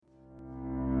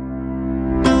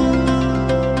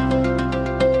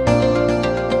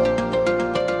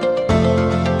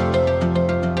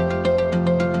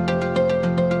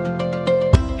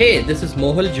Hey, this is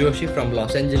Mohal Joshi from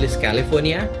Los Angeles,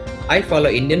 California. I follow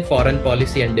Indian foreign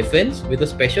policy and defense with a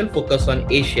special focus on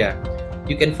Asia.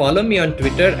 You can follow me on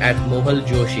Twitter at Mohal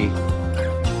Joshi.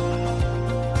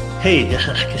 Hey, this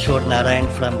is Kishore Narayan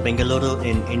from Bengaluru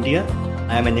in India.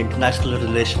 I am an international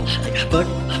relations expert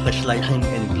specializing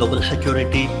in global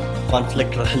security,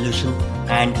 conflict resolution,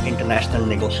 and international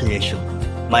negotiation.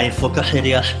 My focus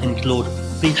areas include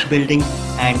peace building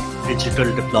and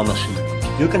digital diplomacy.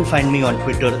 You can find me on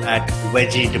Twitter at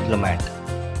VeggieDiplomat.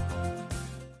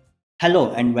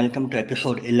 Hello and welcome to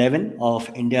episode 11 of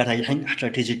India Rising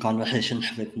Strategic Conversations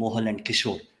with Mohal and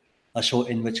Kishore, a show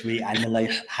in which we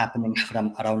analyze happenings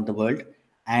from around the world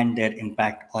and their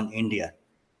impact on India.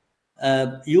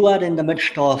 You are in the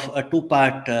midst of a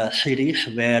two-part series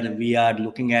where we are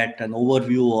looking at an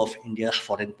overview of India's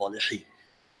foreign policy.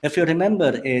 If you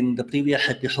remember in the previous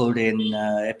episode, in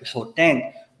episode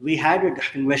 10, we had a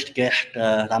distinguished guest,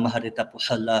 Ramaharita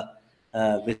Pusalla,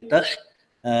 with us.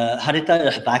 Harita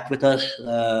is back with us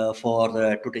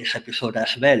for today's episode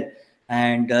as well.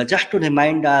 And just to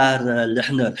remind our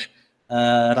listeners,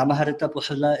 Ramaharita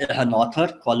Pusalla is an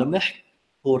author, columnist,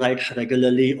 who writes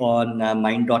regularly on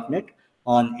Mind.net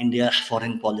on India's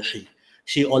foreign policy.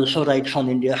 She also writes on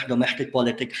India's domestic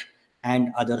politics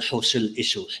and other social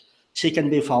issues. She can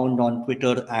be found on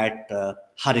Twitter at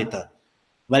Harita.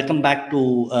 Welcome back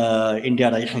to India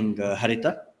Rising,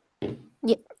 Harita.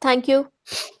 Yeah, thank you.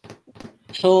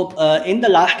 So, in the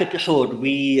last episode,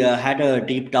 we had a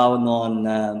deep down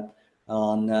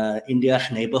on India's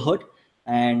neighborhood,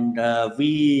 and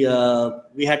we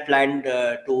had planned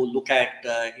to look at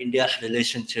India's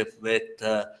relationship with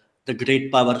the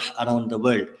great powers around the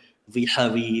world,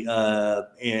 vis-a-vis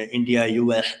India,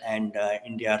 US, and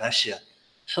India, Russia.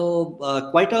 So,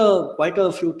 quite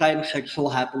a few times it so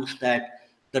happens that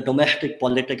the domestic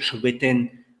politics within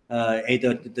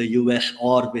either the US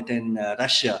or within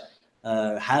Russia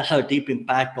has a deep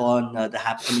impact on the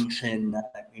happenings in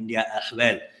India as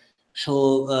well.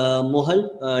 So,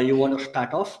 Mohal, you want to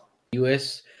start off?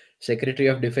 US Secretary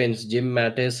of Defense Jim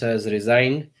Mattis has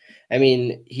resigned. I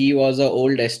mean, he was an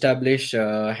old established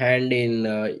hand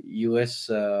in US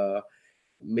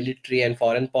military and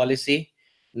foreign policy.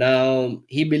 Now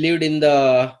he believed in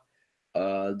the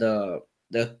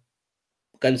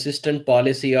consistent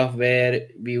policy of where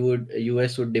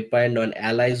US would depend on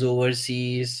allies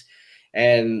overseas,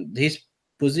 and his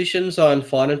positions on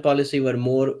foreign policy were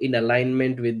more in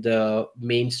alignment with the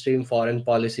mainstream foreign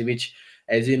policy, which,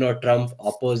 as you know, Trump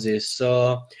opposes.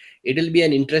 So it will be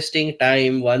an interesting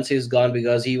time once he's gone,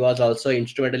 because he was also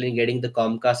instrumental in getting the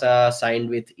Comcasa signed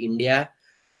with India.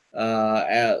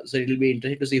 So it will be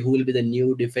interesting to see who will be the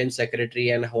new defense secretary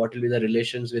and what will be the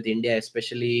relations with India,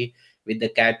 especially with the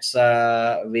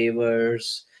CATSA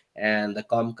waivers and the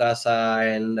Comcasa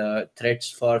and threats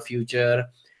for future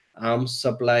arms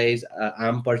supplies,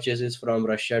 arm purchases from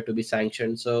Russia to be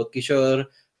sanctioned. So, Kishore,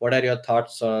 what are your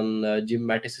thoughts on Jim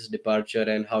Mattis's departure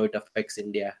and how it affects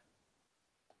India?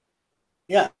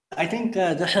 Yeah, I think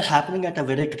this is happening at a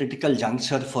very critical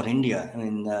juncture for India. I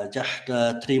mean, just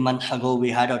 3 months ago, we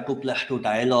had a 2+2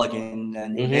 dialogue in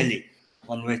New Delhi,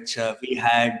 on which we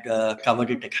had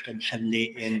covered it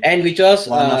extensively in and which was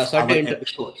one of our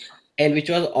episodes. And which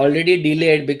was already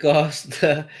delayed because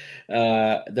the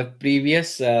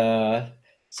previous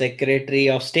Secretary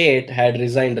of State had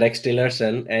resigned, Rex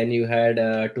Tillerson, and you had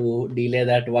to delay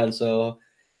that one. So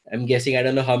I'm guessing, I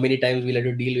don't know how many times we'll have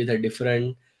to deal with a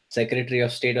different Secretary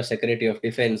of State or Secretary of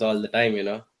Defense all the time, you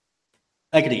know.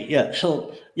 Agree. Yeah.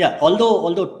 So yeah,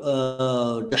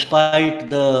 although despite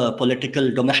the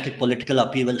domestic political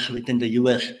upheavals within the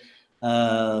US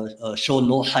show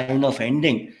no sign of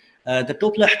ending, the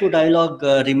 2+2 dialogue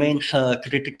remains a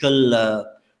critical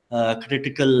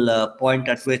point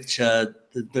at which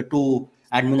the two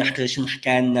administrations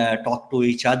can talk to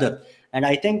each other. And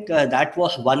I think that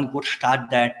was one good start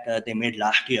that they made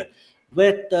last year.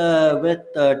 With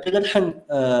Tillerson,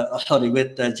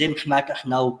 with James Mattis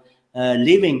now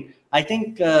leaving, I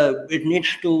think it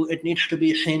needs to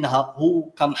be seen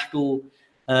who comes to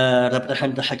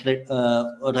represent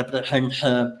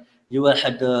U.S.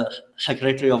 at the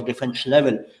Secretary of Defense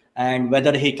level, and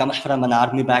whether he comes from an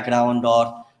army background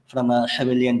or from a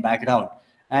civilian background.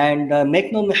 And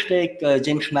make no mistake,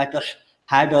 James Mattis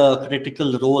had a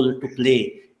critical role to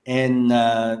play in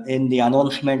the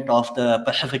announcement of the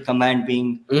Pacific Command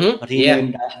being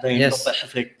renamed as the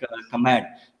Indo-Pacific Command.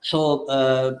 So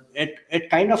it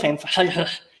kind of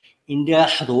emphasizes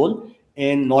India's role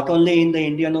in not only in the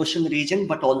Indian Ocean region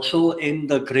but also in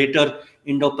the greater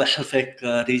Indo-Pacific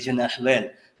region as well,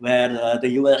 where the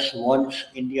US wants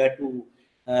India to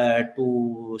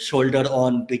shoulder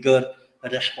on bigger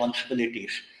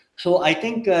responsibilities. So I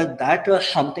think that was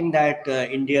something that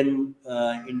Indian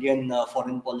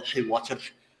foreign policy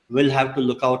watchers will have to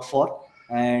look out for,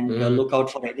 and Mhm. look out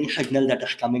for any signal that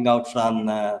is coming out from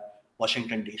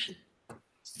Washington DC.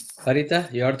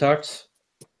 Harita, your thoughts?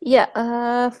 Yeah,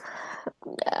 uh,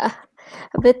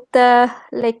 with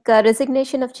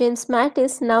resignation of James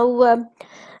Mattis, now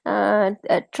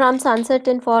Trump's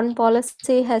uncertain foreign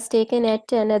policy has taken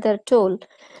yet another toll.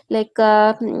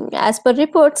 As per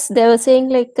reports, they were saying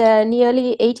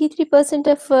nearly 83%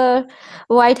 of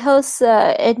White House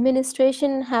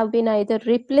administration have been either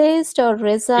replaced or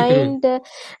resigned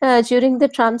during the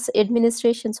Trump's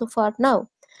administration so far now.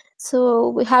 So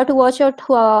we have to watch out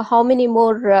how many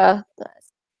more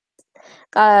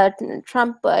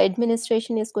Trump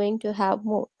administration is going to have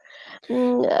more.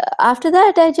 After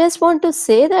that, I just want to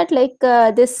say that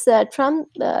this Trump.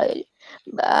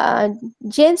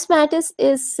 James Mattis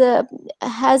is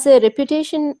has a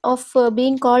reputation of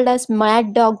being called as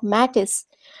Mad Dog Mattis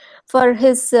for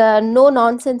his no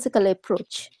nonsensical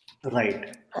approach.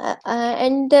 Right.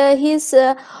 And he's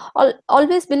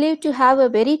always believed to have a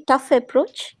very tough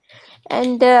approach,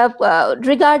 and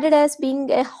regarded as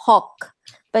being a hawk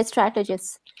by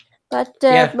strategists. But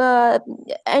Yeah.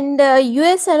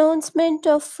 U.S. announcement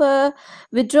of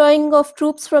withdrawing of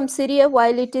troops from Syria,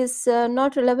 while it is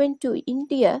not relevant to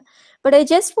India, but I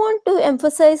just want to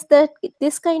emphasize that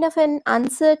this kind of an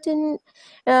uncertain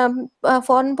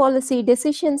foreign policy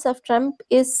decisions of Trump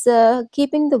is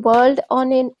keeping the world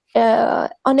on an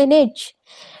edge.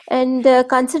 And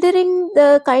considering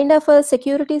the kind of a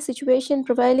security situation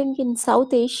prevailing in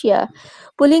South Asia,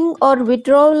 pulling or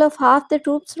withdrawal of half the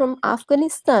troops from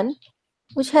Afghanistan,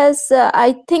 which has,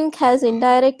 I think, has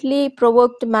indirectly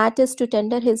provoked Mattis to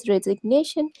tender his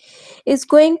resignation, is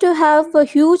going to have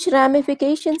huge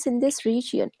ramifications in this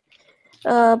region.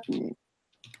 Uh,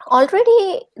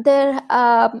 Already,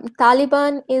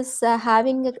 Taliban is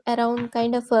having around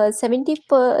kind of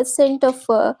 70% of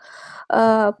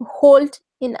hold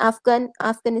in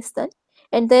Afghanistan,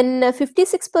 and then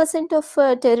 56%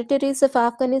 of territories of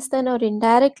Afghanistan are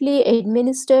indirectly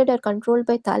administered or controlled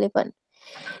by Taliban.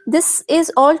 This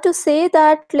is all to say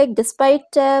that, despite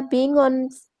being on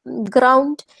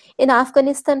ground in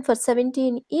Afghanistan for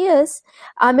 17 years,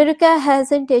 America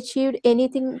hasn't achieved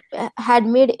anything, had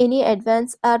made any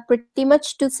advance, or pretty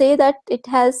much to say that it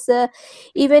has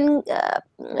even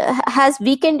has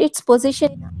weakened its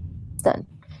position in Afghanistan.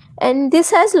 And this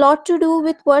has a lot to do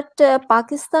with what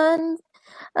Pakistan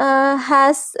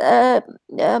has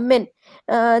meant.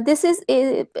 This is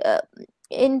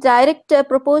in direct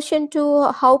proportion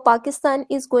to how Pakistan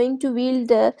is going to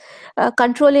wield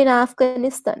control in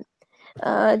Afghanistan.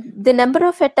 The number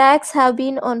of attacks have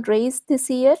been on rise this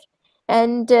year,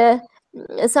 and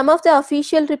some of the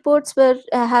official reports were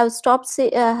have stopped.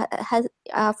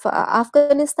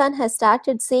 Afghanistan has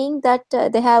started saying that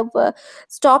they have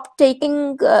stopped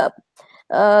taking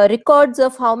records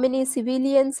of how many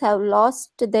civilians have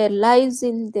lost their lives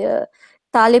in the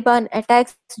Taliban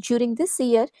attacks during this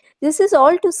year. This is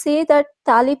all to say that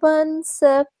Taliban's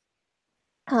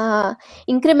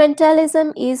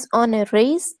incrementalism is on a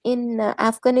rise in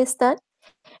Afghanistan.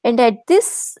 And at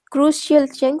this crucial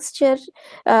juncture,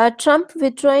 Trump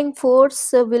withdrawing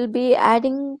force will be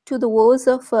adding to the woes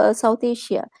of South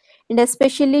Asia, and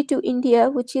especially to India,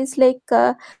 which is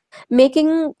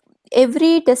making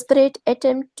every desperate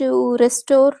attempt to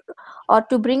restore or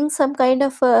to bring some kind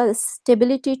of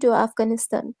stability to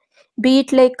Afghanistan, be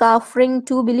it like offering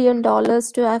 $2 billion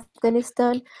to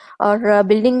Afghanistan, or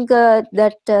building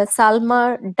that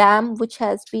Salma Dam, which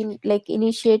has been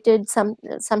initiated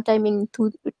sometime in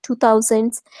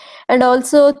 2000s, and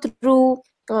also through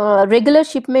regular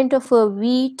shipment of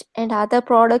wheat and other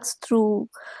products through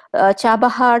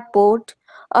Chabahar port,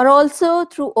 or also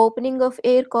through opening of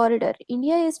air corridor.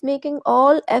 India is making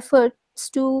all efforts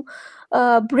to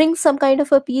bring some kind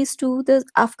of a peace to the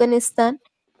Afghanistan.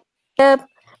 And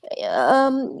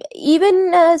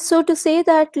even so to say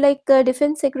that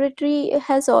defense secretary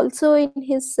has also in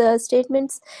his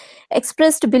statements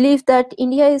expressed belief that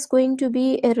India is going to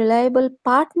be a reliable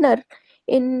partner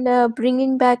in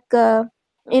bringing back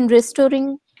in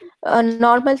restoring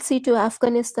normalcy to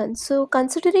Afghanistan. So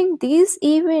considering these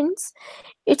events,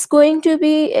 it's going to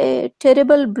be a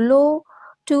terrible blow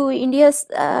to India's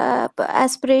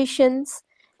aspirations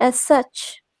as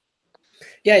such.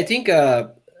 Yeah, I think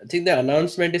the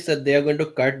announcement is that they are going to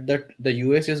cut the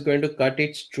US is going to cut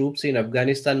its troops in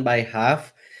Afghanistan by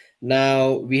half.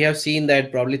 Now we have seen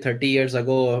that probably 30 years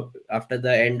ago, after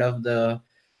the end of the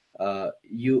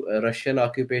Russian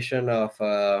occupation of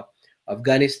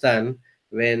Afghanistan,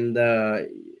 when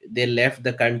they left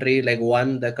the country. Like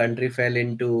the country fell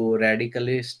into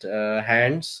radicalist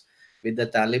hands, with the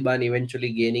Taliban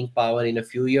eventually gaining power in a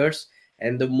few years.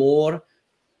 And the more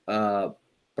uh,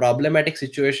 problematic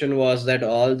situation was that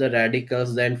all the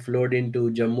radicals then flowed into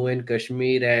Jammu and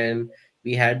Kashmir, and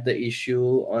we had the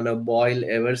issue on a boil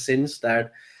ever since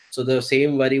that. So the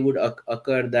same worry would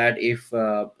occur that if,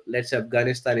 let's say,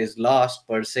 Afghanistan is lost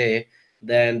per se,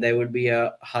 then there would be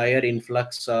a higher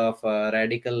influx of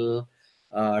radical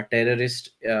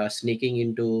terrorists sneaking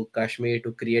into Kashmir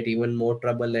to create even more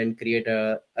trouble and create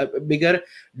a bigger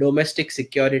domestic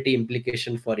security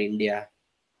implication for India.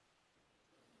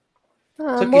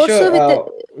 So More Kishore, so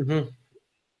with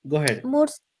go ahead. more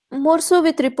more so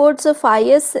with reports of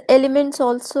IS elements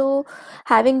also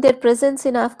having their presence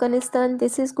in Afghanistan.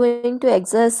 This is going to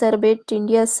exacerbate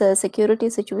India's security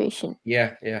situation.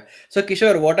 Yeah, yeah. So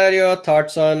Kishore, what are your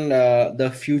thoughts on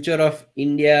the future of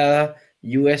India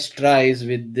US ties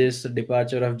with this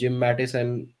departure of Jim Mattis,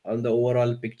 and on the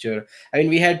overall picture? I mean,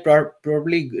 we had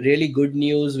probably really good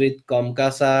news with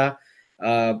Comcasa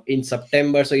in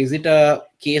September. So is it a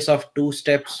case of 2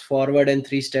 steps forward and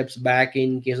 3 steps back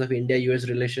in case of India US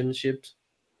relationships?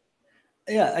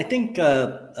 Yeah, I think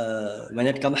when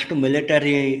it comes to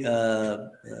military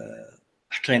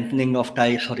strengthening of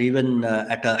ties, or even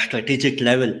at a strategic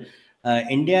level,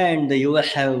 India and the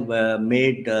US have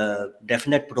made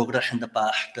definite progress in the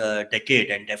past decade,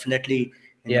 and definitely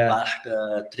in the Yeah. past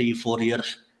 3-4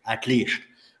 years at least.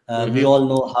 We Mm-hmm. all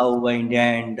know how India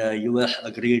and US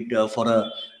agreed for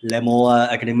a LEMOA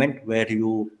agreement, where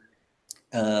you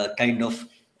kind of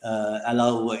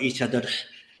allow each other's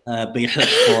basis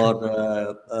for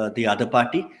the other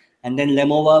party. And then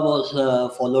Lemova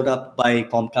was followed up by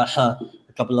Comcasa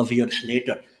a couple of years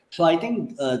later. So I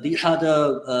think these are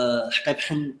the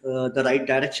steps in the right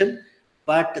direction,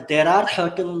 but there are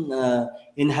certain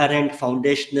inherent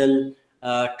foundational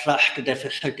trust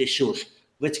deficit issues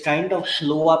which kind of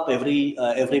slow up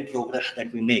every progress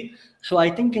that we make. So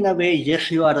I think in a way, yes,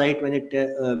 you are right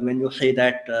when you say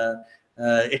that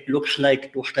it looks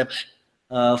like 2 steps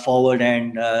forward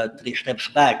and 3 steps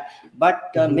back. But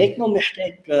make no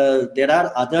mistake, there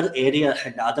are other areas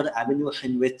and other avenues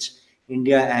in which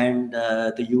India and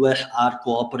the US are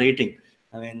cooperating.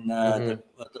 I mean, the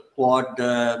Quad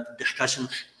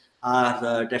discussions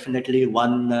are definitely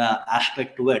one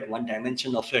aspect to it, one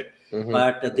dimension of it.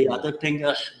 But the other thing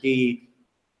is the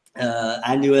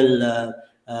annual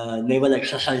naval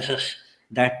exercises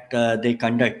that they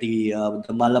conduct, the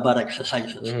Malabar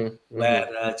exercises,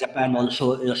 where Japan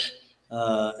also is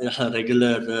a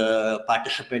regular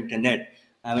participant in it.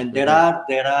 I mean, there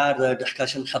are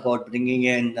discussions about bringing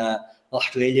in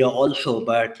Australia also,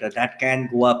 but that can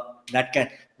go up. That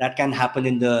can happen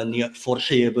in the near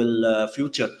foreseeable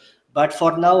future. But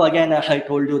for now, again, as I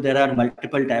told you, there are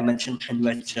multiple dimensions in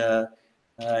which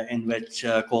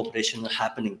cooperation is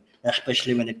happening,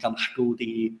 especially when it comes to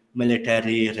the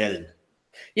military realm.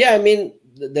 Yeah, I mean,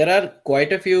 there are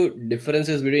quite a few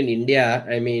differences between India.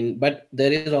 I mean, but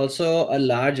there is also a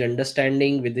large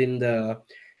understanding within the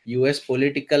US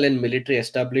political and military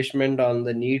establishment on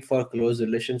the need for close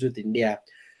relations with India.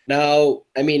 Now,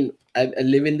 I mean, I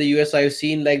live in the US. I've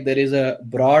seen like there is a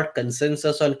broad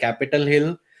consensus on Capitol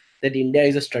Hill that India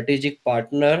is a strategic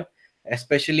partner,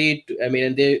 especially, I mean,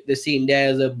 and they see India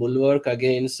as a bulwark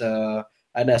against an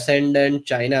ascendant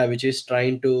China, which is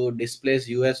trying to displace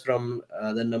US from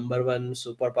the number one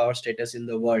superpower status in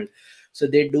the world. So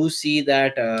they do see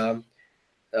that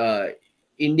uh,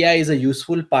 India is a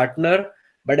useful partner.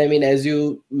 But I mean, as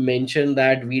you mentioned,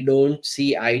 that we don't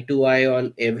see eye to eye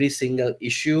on every single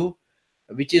issue,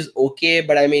 which is okay.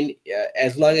 But I mean,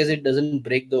 as long as it doesn't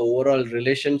break the overall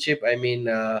relationship, I mean,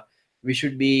 we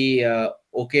should be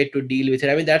okay to deal with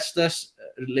it. I mean, that's the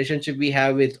relationship we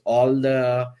have with all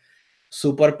the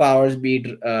superpowers, be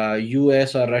it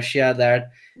US or Russia, that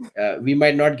we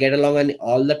might not get along on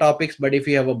all the topics, but if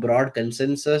we have a broad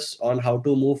consensus on how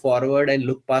to move forward and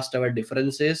look past our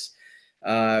differences,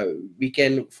 uh, we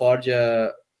can forge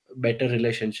a better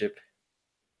relationship.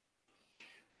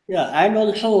 Yeah, and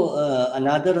also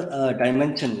another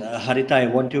dimension, Harita, I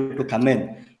want you to come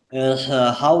in, is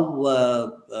how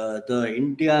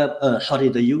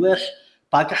the US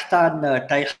Pakistan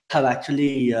ties have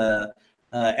actually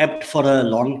ebbed for a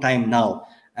long time now.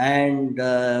 And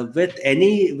with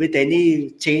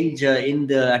any change in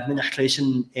the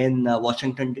administration in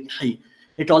Washington D.C.,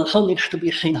 it also needs to be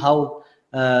seen how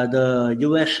the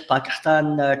US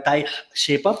Pakistan ties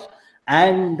shape up.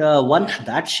 And once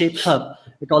that shapes up,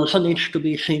 it also needs to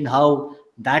be seen how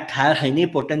that has any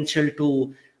potential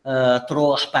to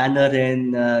throw a spanner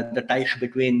in the ties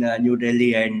between New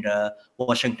Delhi and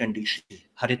Washington DC.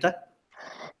 Harita?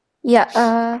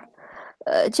 Yeah,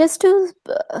 just to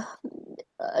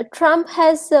Trump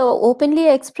has openly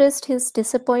expressed his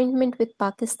disappointment with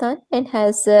Pakistan and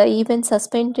has even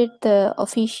suspended the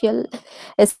official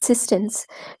assistance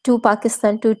to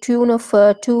Pakistan to tune of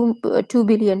 $2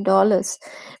 billion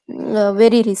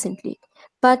very recently.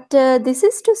 But this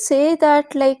is to say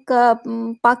that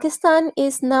Pakistan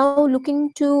is now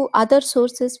looking to other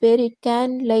sources where it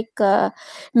can make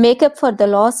up for the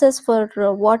losses for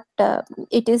what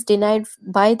it is denied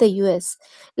by the US,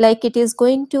 like it is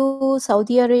going to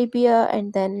Saudi Arabia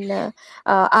and then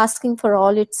asking for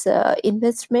all its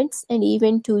investments, and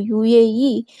even to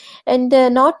UAE, and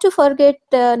not to forget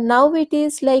now it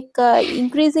is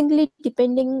increasingly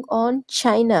depending on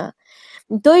China,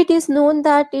 though it is known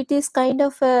that it is kind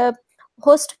of a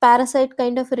host parasite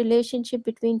kind of a relationship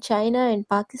between China and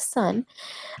Pakistan.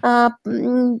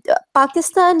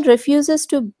 Pakistan refuses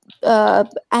to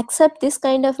accept this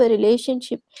kind of a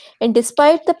relationship, and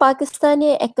despite the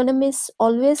Pakistani economists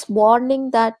always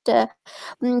warning that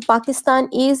Pakistan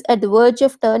is at the verge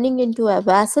of turning into a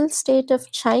vassal state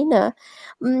of China,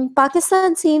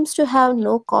 Pakistan seems to have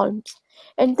no qualms.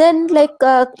 And then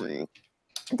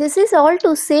this is all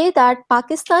to say that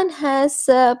Pakistan has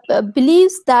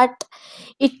believes that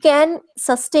it can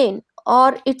sustain,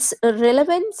 or its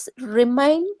relevance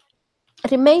remains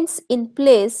in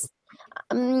place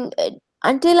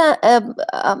until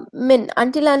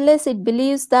until unless it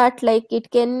believes that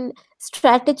it can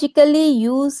strategically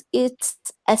use its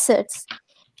assets.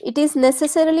 It is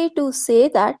necessarily to say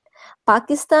that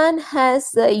Pakistan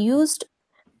has used,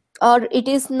 or it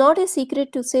is not a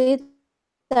secret to say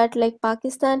that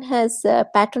Pakistan has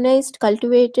patronized,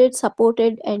 cultivated,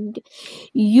 supported, and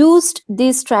used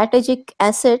these strategic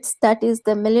assets, that is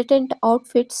the militant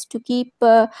outfits, to keep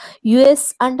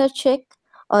US under check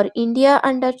or India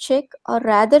under check, or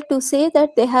rather to say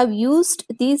that they have used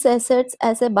these assets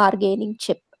as a bargaining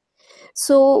chip.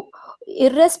 So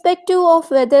irrespective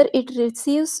of whether it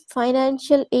receives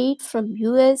financial aid from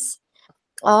US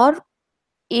or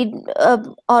it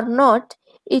or not,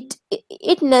 it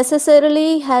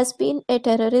necessarily has been a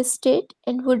terrorist state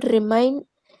and would remain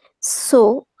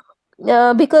so,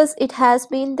 because it has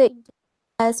been the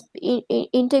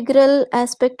integral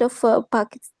aspect of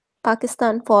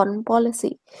Pakistan foreign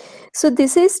policy. So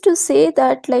this is to say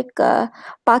that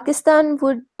Pakistan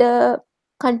would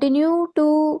continue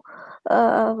to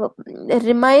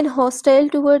remain hostile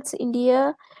towards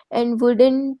India, and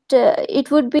wouldn't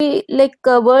it would be like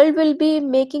world will be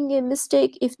making a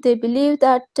mistake if they believe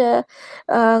that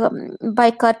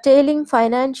by curtailing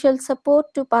financial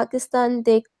support to Pakistan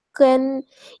they can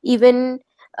even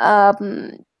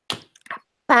um,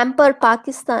 pamper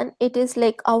Pakistan. It is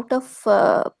out of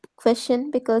question,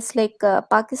 because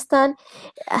Pakistan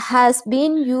has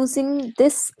been using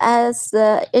this as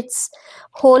its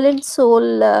whole and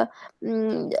soul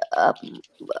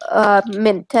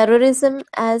terrorism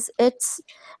as its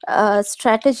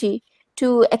strategy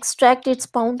to extract its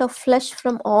pound of flesh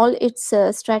from all its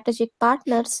strategic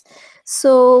partners.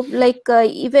 So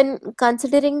even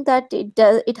considering that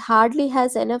it hardly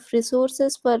has enough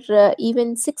resources for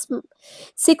even 6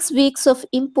 weeks of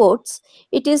imports,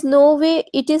 it is no way,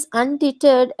 it is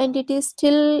undeterred, and it is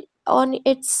still on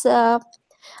its path,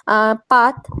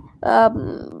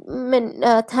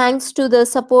 thanks to the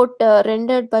support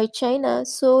rendered by China.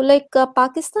 So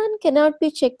Pakistan cannot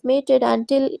be checkmated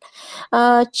until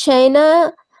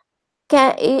China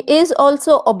is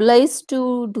also obliged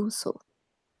to do so.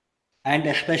 And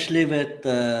especially with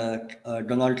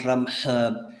Donald Trump's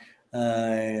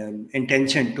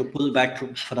intention to pull back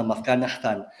troops from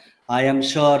Afghanistan, I am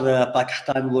sure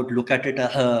Pakistan would look at it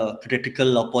as a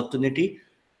critical opportunity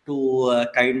to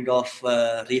kind of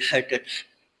reset its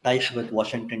ties with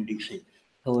Washington DC.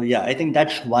 So yeah, I think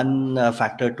that's one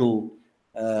factor to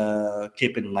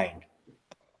keep in mind.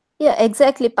 Yeah,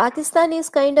 exactly. Pakistan is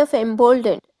kind of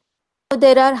emboldened.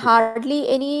 There are hardly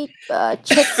any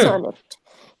checks on it.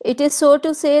 It is so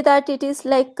to say that it is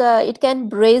it can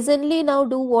brazenly now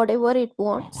do whatever it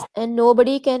wants, and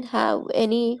nobody can have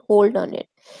any hold on it.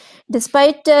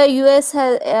 Despite US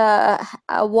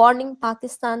warning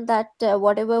Pakistan that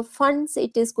whatever funds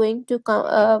it is going to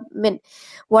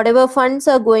whatever funds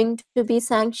are going to be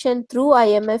sanctioned through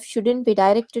IMF shouldn't be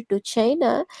directed to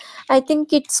China, I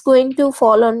think it's going to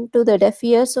fall onto the deaf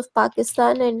ears of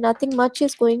Pakistan, and nothing much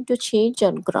is going to change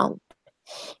on ground.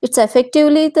 It's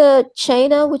effectively the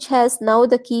China which has now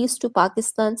the keys to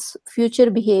Pakistan's future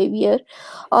behavior,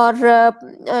 or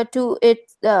to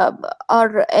its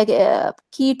or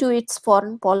key to its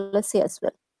foreign policy as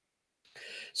well.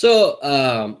 So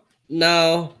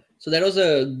now, so that was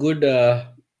a good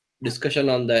discussion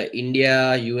on the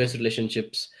India-US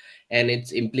relationships and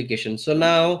its implications. So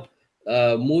now,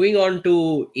 moving on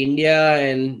to India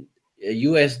and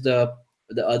US, the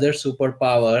other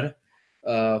superpower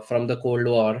from the Cold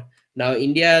War. Now,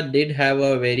 India did have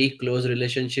a very close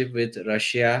relationship with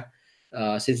Russia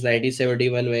since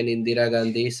 1971, when Indira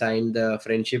Gandhi signed the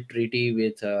friendship treaty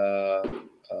with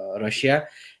Russia,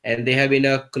 and they have been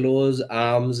a close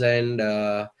arms and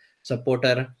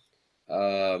supporter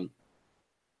um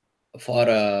for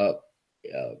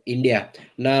India.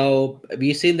 Now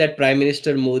we've seen that Prime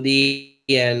Minister Modi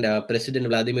and President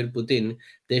Vladimir Putin,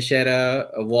 they share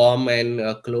a warm and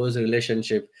close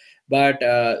relationship, but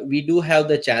we do have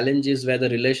the challenges where the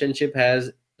relationship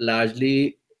has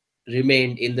largely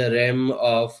remained in the realm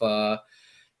of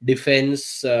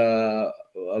defense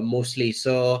mostly.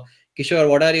 So Kishore,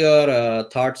 what are your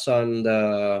thoughts on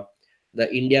the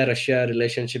India-Russia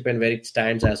relationship and where it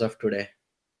stands as of today?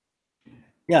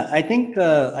 Yeah, I think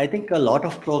a lot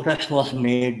of progress was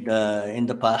made in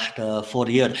the past 4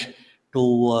 years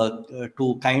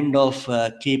to kind of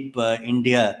keep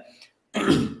India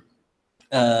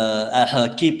as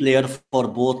a key player for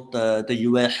both the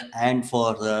US and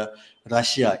for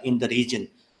Russia in the region.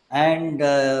 And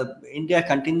India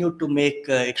continued to make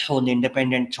its own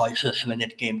independent choices when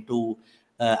it came to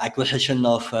acquisition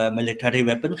of military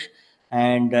weapons.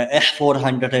 And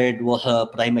S-400 was a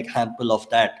prime example of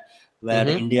that, where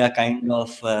Mm-hmm. India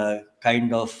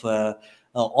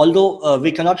although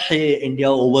we cannot say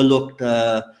India overlooked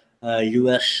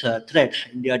US threats,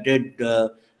 India did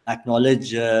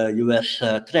acknowledge US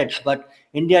threats, but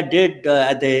India did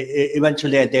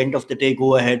eventually at the end of the day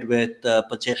go ahead with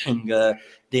purchasing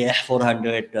the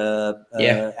S-400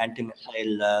 Yeah.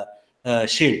 anti-missile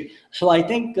shield. So I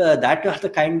think that was the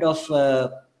kind of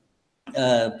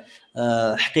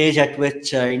uh, stage at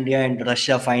which India and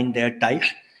Russia find their ties.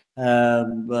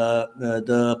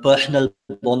 The personal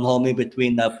bonhomie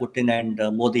between Putin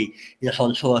and Modi is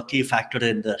also a key factor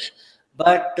in this.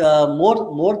 But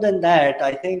more than that,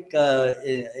 I think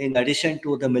in addition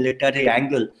to the military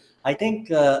angle, I think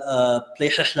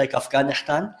places like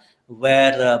Afghanistan,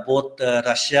 where both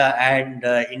Russia and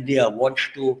India want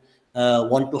to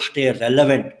stay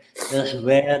relevant, is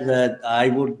where I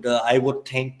would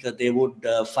think they would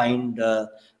find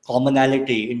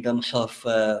commonality in terms of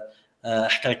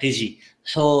strategy.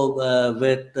 So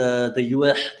with the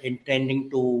US intending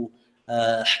to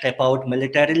step out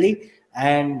militarily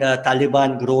and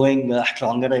Taliban growing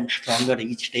stronger and stronger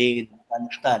each day in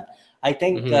Afghanistan, I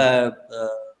think Mm-hmm.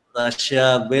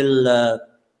 Russia will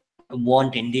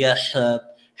want India's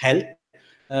help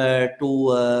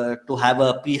to have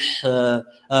a peace,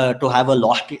 to have a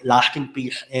lasting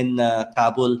peace in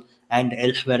Kabul and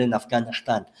elsewhere in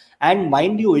Afghanistan. And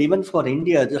mind you, even for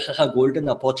India, this is a golden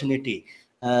opportunity.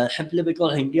 Simply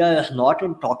because India is not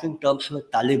in talking terms with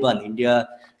Taliban. India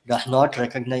does not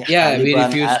recognize Yeah, we Taliban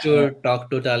refuse as a to talk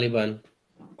to Taliban.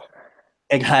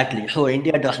 Exactly. So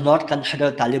India does not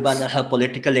consider Taliban as a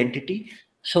political entity.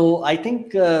 So I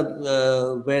think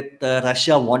with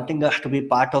Russia wanting us to be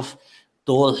part of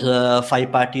those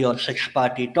five-party or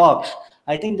six-party talks,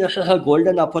 I think this is a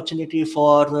golden opportunity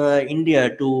for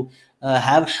India to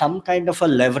have some kind of a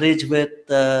leverage with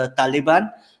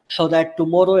Taliban, so that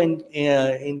tomorrow,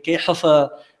 in case of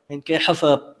a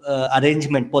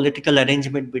arrangement, political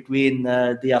arrangement between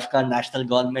the Afghan national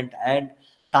government and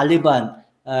Taliban,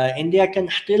 India can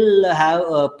still have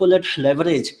pull its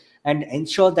leverage and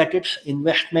ensure that its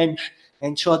investments,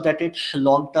 ensure that its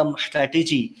long-term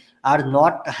strategy are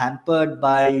not hampered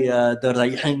by the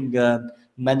rising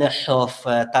menace of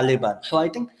Taliban. So I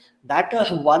think that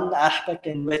is one aspect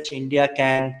in which India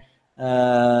can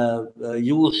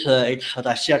use its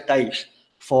Russia ties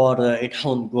for its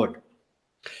own good.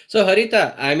 So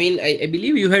Harita, I mean, I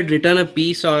believe you had written a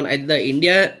piece on the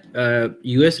India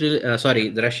US sorry,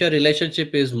 the Russia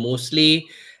relationship is mostly,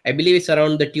 I believe it's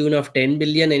around the tune of 10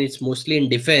 billion, and it's mostly in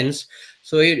defense.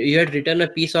 So you had written a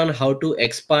piece on how to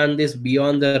expand this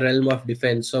beyond the realm of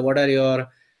defense. So what are your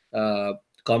uh,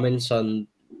 comments on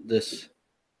this?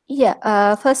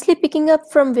 Yeah, firstly, picking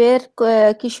up from where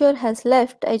Kishore has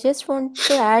left, I just want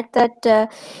to add that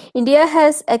India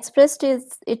has expressed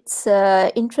its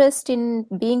interest in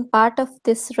being part of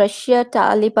this Russia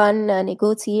Taliban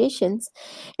negotiations.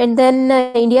 And then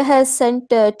India has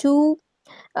sent two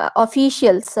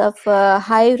officials of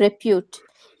high repute,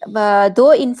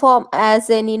 though as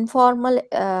an informal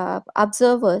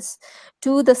observers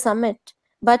to the summit.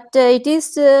 But it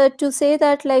is to say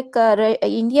that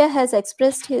India has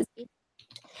expressed his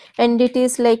and it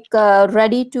is like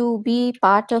ready to be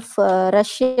part of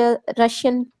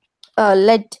Russian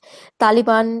led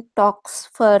Taliban talks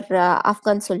for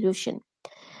Afghan solution.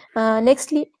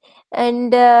 Nextly,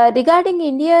 and regarding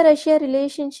India-Russia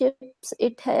relationships,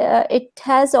 it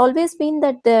has always been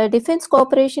that the defense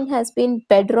cooperation has been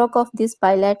bedrock of this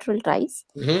bilateral ties,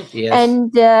 Yes.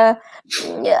 and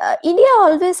India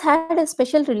always had a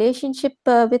special relationship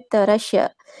with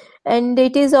Russia, and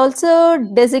it is also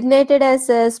designated as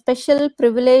a special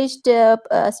privileged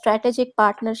strategic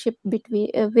partnership between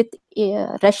with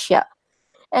Russia.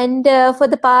 And for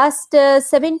the past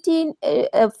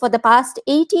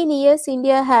 18 years,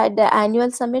 India had annual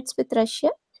summits with Russia,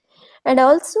 and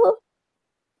also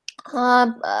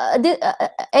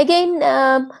again,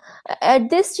 at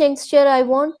this juncture, I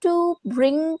want to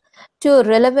bring to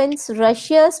relevance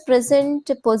Russia's present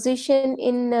position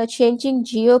in changing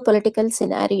geopolitical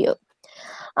scenario.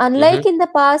 Unlike in the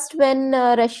past, when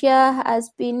Russia has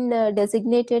been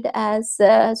designated as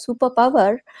a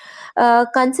superpower,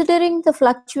 considering the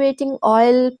fluctuating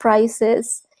oil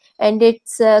prices and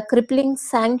its crippling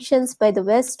sanctions by the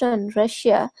West on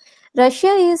Russia, Russia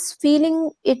is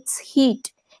feeling its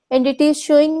heat, and it is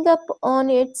showing up on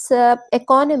its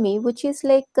economy, which is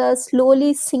like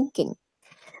slowly sinking.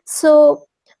 So,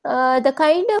 the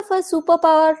kind of a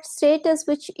superpower status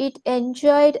which it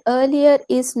enjoyed earlier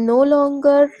is no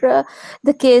longer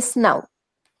the case now.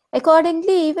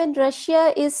 Accordingly, even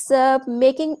Russia is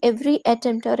making every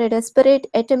attempt or a desperate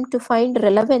attempt to find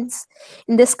relevance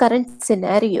in this current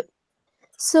scenario.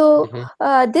 So,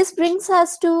 this brings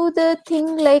us to the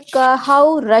thing like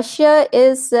how Russia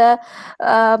is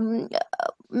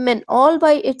all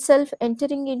by itself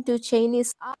entering into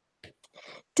Chinese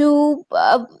to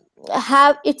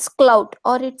have its clout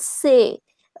or its say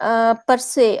per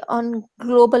se on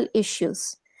global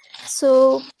issues.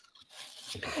 So,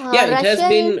 Yeah, it has Russia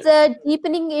is been.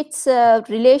 deepening its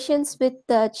relations with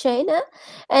China,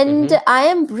 and I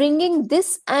am bringing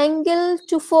this angle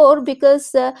to fore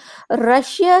because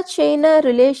Russia-China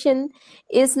relation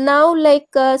is now like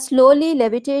slowly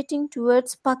levitating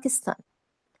towards Pakistan.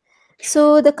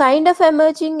 So the kind of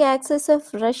emerging axis of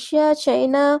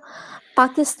Russia-China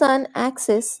Pakistan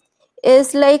axis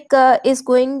is like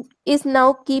is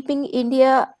now keeping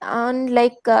India on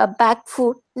like back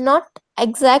foot, not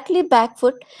exactly back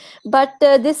foot, but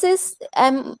this is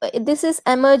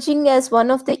emerging as one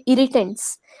of the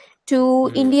irritants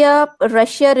to India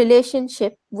Russia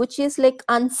relationship, which is like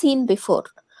unseen before,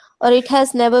 or it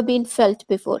has never been felt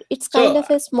before. It's kind So of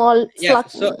a small yeah,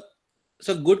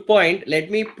 so good point.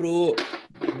 Let me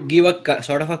give a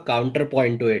sort of a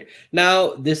counterpoint to it.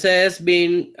 Now, this has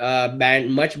been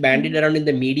much bandied around in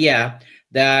the media,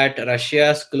 that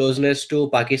Russia's closeness to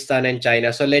Pakistan and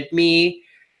China. So let me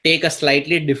take a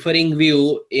slightly differing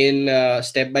view in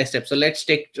step by step. So let's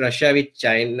take Russia with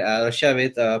China, Russia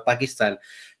with Pakistan.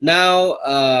 Now,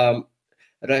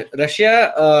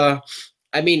 Russia.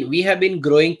 I mean, we have been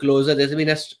growing closer. There's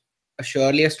been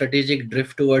surely a strategic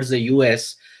drift towards the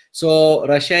US. So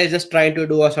Russia is just trying to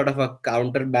do a sort of a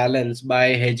counterbalance by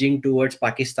hedging towards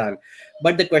Pakistan.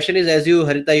 But the question is, as you,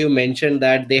 Harita, you mentioned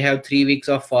that they have 3 weeks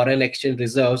of foreign exchange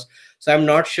reserves. So I'm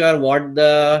not sure what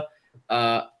the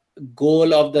uh,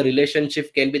 goal of the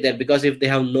relationship can be there, because if they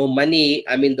have no money,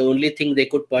 I mean, the only thing they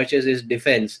could purchase is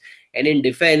defense. And in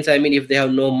defense, I mean, if they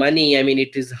have no money, I mean,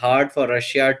 it is hard for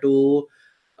Russia to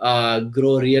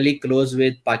grow really close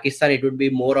with Pakistan. It would be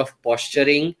more of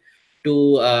posturing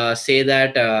to say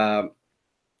that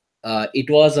it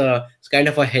was a kind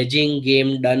of a hedging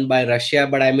game done by Russia.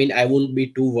 But I mean, I wouldn't be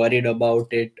too worried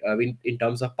about it in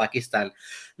terms of Pakistan.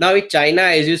 Now with China,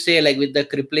 as you say, like with the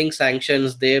crippling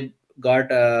sanctions, they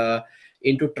got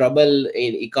into trouble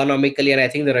in economically, and I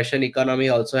think the Russian economy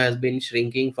also has been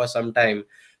shrinking for some time.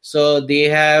 So they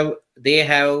have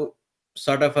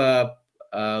sort of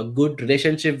a good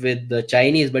relationship with the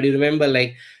Chinese. But you remember,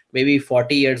 like maybe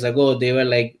 40 years ago, they were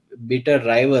like bitter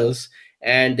rivals,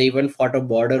 and they even fought a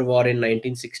border war in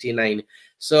 1969.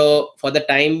 So for the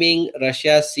time being,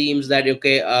 Russia seems that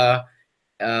okay, uh,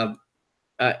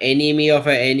 enemy of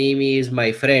an enemy is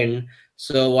my friend.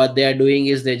 So what they are doing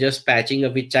is they're just patching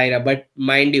up with China. But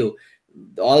mind you,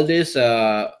 all this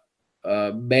Belt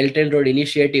and Road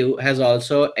Initiative has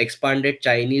also expanded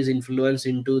Chinese influence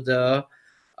into the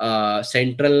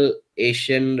Central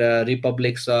Asian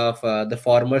republics of the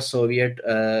former Soviet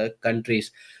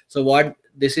countries. So what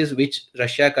this is, which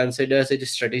Russia considers its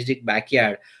strategic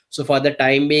backyard. So for the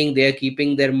time being, they are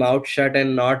keeping their mouth shut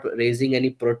and not raising any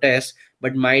protests.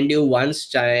 But mind you,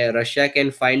 once Russia can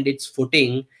find its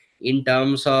footing in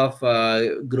terms of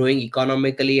growing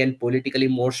economically and politically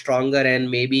more stronger, and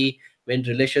maybe when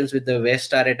relations with the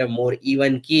West are at a more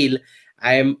even keel,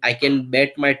 I can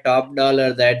bet my top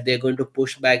dollar that they're going to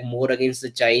push back more against the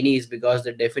Chinese, because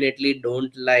they definitely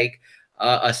don't like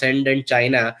ascendant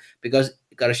China, because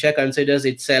Russia considers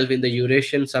itself in the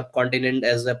Eurasian subcontinent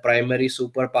as the primary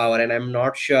superpower, and I'm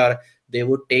not sure they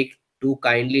would take too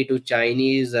kindly to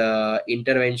Chinese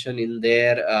intervention in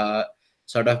their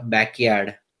sort of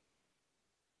backyard.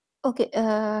 Okay.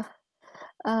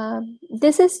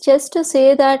 This is just to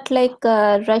say that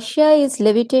Russia is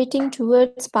levitating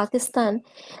towards Pakistan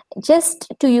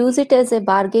just to use it as a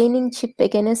bargaining chip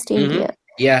against Mm-hmm. India.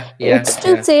 Yeah, It's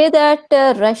to yeah. say that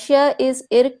Russia is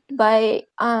irked by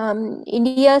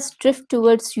India's drift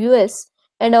towards US,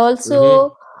 and Mm-hmm.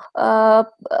 also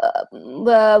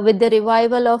with the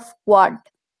revival of Quad.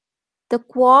 The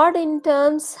Quad in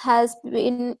terms has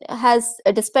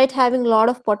despite having a lot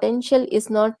of potential, is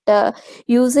not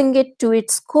using it to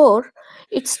its core.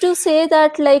 It's to say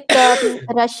that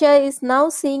Russia is now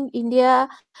seeing India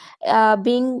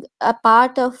being a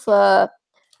part of uh,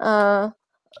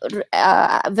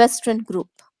 Western group.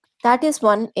 That is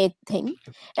one thing.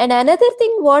 And another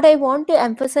thing what I want to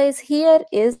emphasize here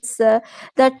is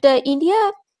that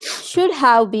India should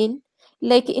have been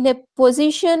in a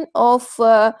position of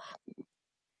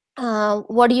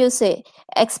what do you say,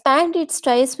 expand its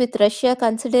ties with Russia,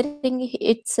 considering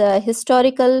its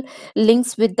historical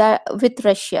links with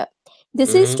Russia.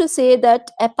 This is Mm-hmm. to say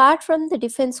that apart from the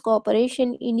defense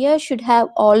cooperation, India should have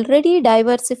already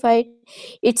diversified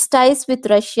its ties with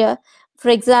Russia, for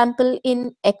example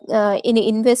in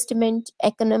investment,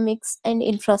 economics, and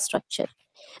infrastructure.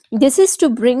 This is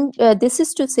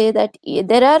to say that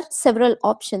there are several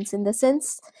options, in the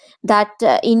sense that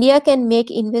India can make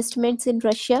investments in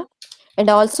Russia and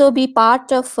also be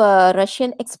part of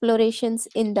Russian explorations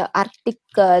in the Arctic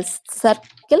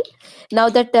Circle. Now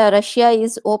that Russia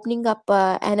is opening up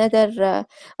another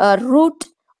route,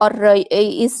 or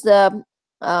is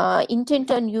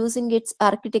intent on using its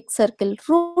Arctic Circle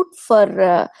route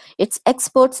for its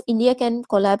exports, India can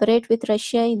collaborate with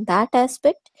Russia in that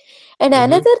aspect. And Mm-hmm.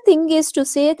 another thing is to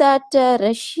say that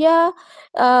Russia,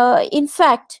 in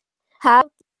fact, have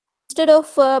instead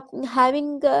of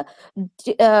having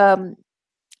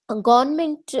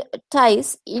government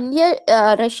ties,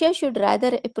 Russia should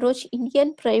rather approach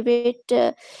Indian private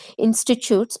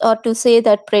institutes, or to say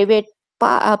that private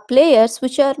players,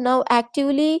 which are now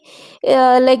actively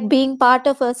being part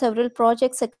of several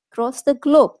projects across the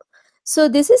globe. So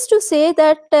this is to say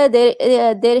that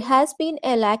there has been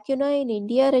a lacuna in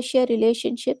India-Russia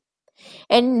relationship,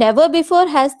 and never before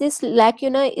has this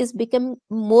lacuna is become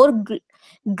more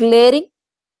glaring,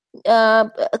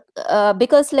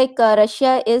 because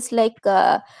Russia is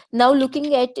now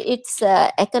looking at its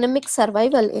economic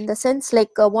survival, in the sense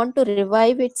want to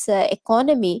revive its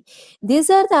economy.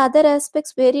 These are the other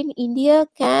aspects wherein India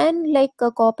can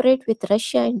cooperate with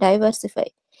Russia and diversify.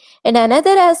 And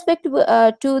another aspect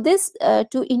to this,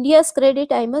 to India's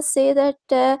credit, I must say that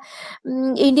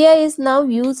India is now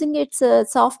using its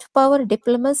soft power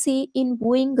diplomacy in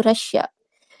wooing Russia.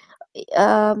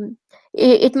 um,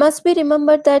 it must be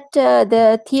remembered that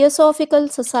the Theosophical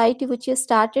Society, which is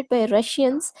started by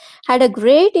Russians, had a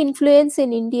great influence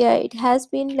in India. It has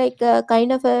been like a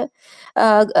kind of a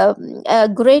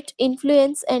great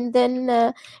influence, and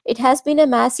then it has been a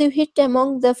massive hit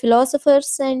among the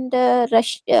philosophers and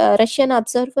Russian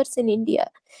observers in India.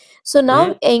 So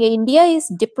now Mm-hmm. India is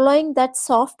deploying that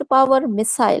soft power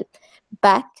missile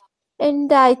back,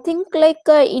 and I think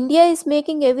India is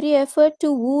making every effort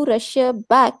to woo Russia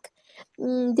back.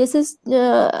 This is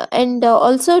and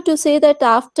also to say that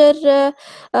after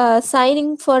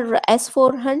signing for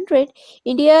S-400,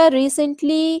 India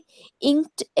recently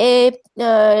inked uh,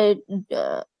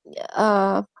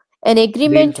 uh, an Deal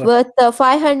agreement for. worth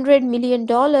 $500 million,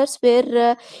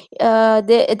 where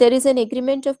there is an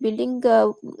agreement of building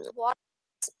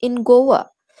in Goa.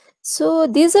 So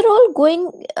these are all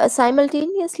going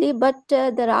simultaneously, but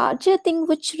the larger thing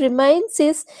which remains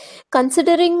is,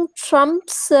 considering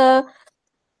Trump's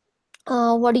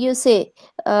what do you say,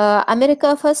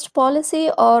 America First policy,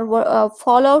 or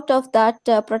fallout of that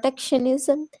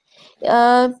protectionism.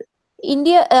 uh,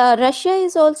 Russia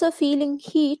is also feeling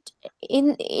heat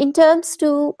in terms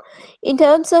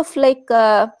of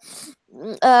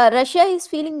Russia is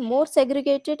feeling more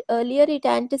segregated. Earlier, it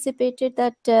anticipated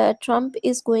that Trump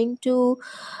is going to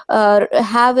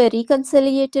have a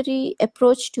reconciliatory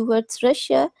approach towards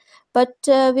Russia, but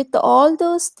with all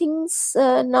those things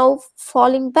now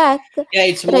falling back, Yeah,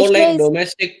 it's more Russia like is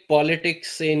domestic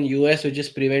politics in US, which is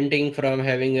preventing from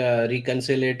having a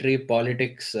reconciliatory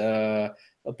politics a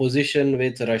position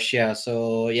with Russia.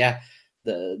 So yeah,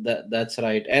 That's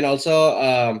right. And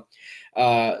also,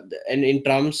 and in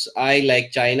Trump's eye,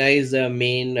 like China is the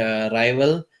main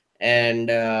rival, and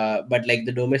but like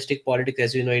the domestic politics,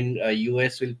 as you know, in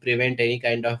US will prevent any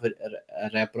kind of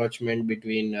rapprochement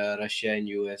between Russia and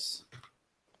US.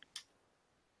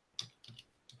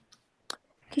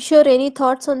 Kishore, any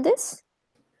thoughts on this?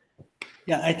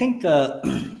 Yeah, I think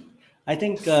I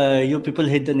think you people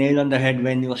hit the nail on the head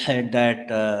when you said that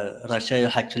Russia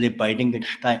is actually biding its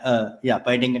time.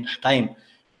 Biding its time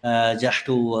just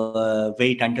to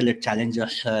wait until it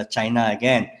challenges China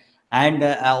again, and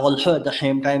also at the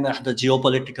same time as the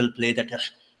geopolitical play that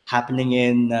is happening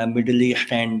in Middle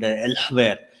East and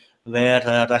elsewhere, where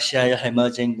Russia is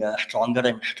emerging stronger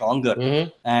and stronger, Mm-hmm.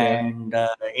 Yeah. and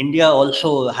India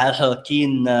also has a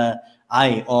keen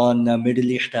eye on Middle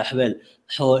East as well.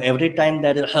 So every time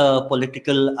there is a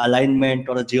political alignment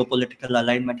or a geopolitical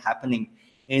alignment happening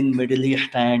in Middle East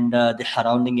and the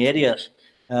surrounding areas,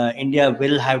 India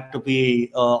will have to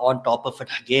be on top of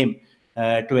its game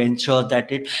to ensure that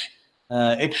its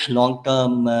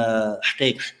long-term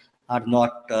stakes are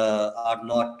not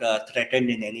threatened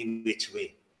in any which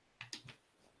way.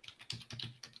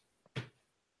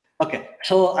 Okay,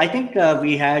 so I think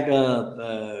we had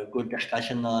a good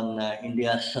discussion on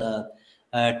India's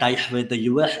ties with the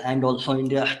US and also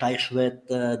India's ties with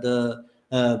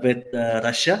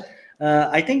Russia.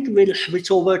 I think we'll switch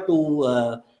over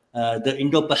to the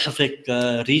Indo-Pacific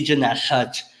region as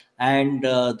such and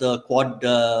the Quad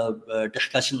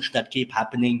discussions that keep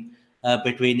happening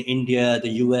between India, the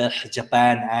US,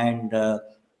 Japan, and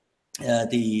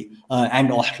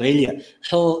Australia.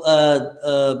 So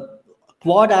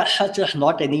Quad as such is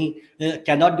not any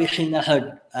cannot be seen as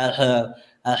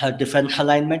a defense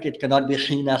alignment. It cannot be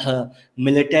seen as a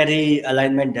military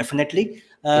alignment, definitely.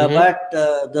 Mm-hmm. But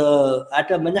the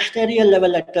at a ministerial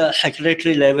level, at a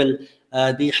secretary level,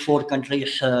 these four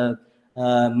countries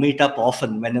meet up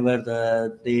often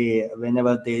whenever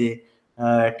they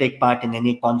take part in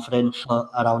any conference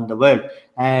around the world,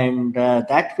 and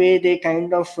that way they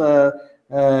kind of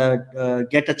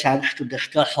get a chance to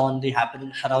discuss on the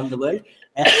happenings around the world,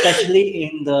 especially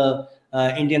in the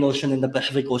Indian Ocean and the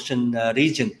Pacific Ocean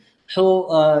region.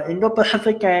 So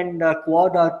Indo-Pacific and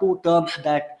Quad are two terms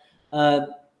that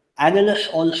analysts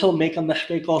also make a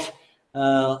mistake of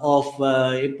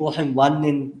imposing one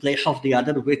in place of the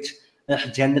other, which is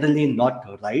generally not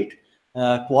right.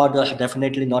 Quad is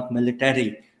definitely not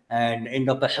military, and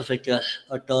Indo-Pacific is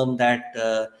a term that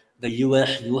the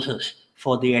US uses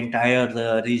for the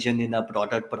entire region in a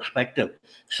broader perspective.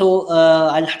 So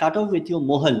I'll start off with you,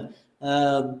 Mohal.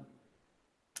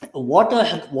 What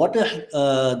is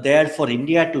there for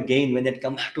India to gain when it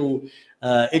comes to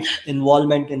its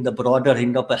involvement in the broader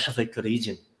Indo-Pacific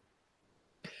region?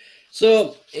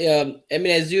 So, I mean,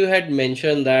 as you had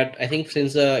mentioned that I think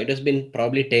since it has been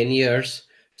probably 10 years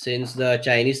since the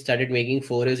Chinese started making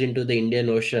forays into the Indian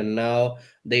Ocean. Now,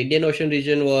 the Indian Ocean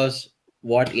region was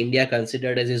what India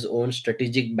considered as its own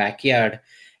strategic backyard.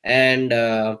 And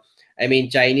I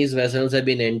mean, Chinese vessels have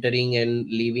been entering and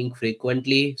leaving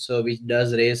frequently, so which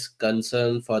does raise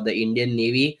concern for the Indian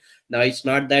Navy. Now, it's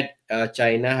not that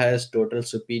China has total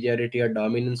superiority or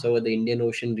dominance over the Indian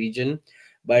Ocean region,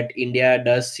 but India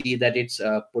does see that its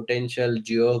potential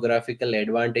geographical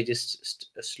advantage is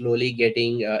slowly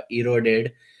getting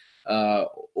eroded uh,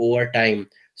 over time.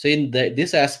 So in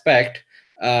this aspect,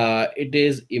 it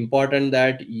is important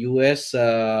that US,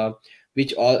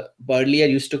 which all earlier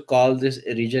used to call this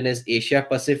region as Asia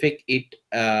Pacific, it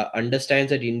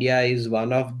understands that India is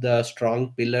one of the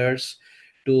strong pillars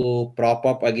to prop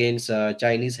up against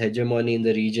Chinese hegemony in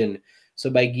the region. So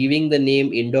by giving the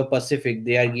name Indo-Pacific,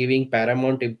 they are giving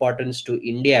paramount importance to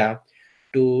India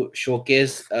to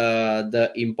showcase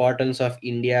the importance of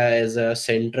India as a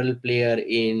central player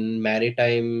in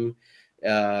maritime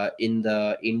in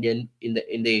the in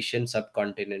the Asian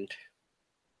subcontinent.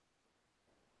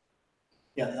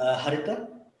 Yeah, Harita?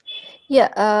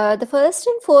 Yeah, the first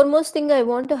and foremost thing I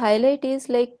want to highlight is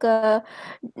like,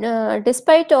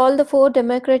 despite all the four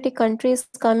democratic countries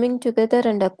coming together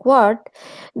under Quad,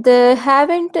 they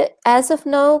haven't, as of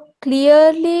now,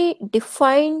 clearly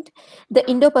defined the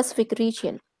Indo-Pacific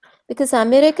region. Because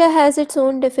America has its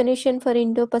own definition for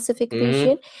Indo-Pacific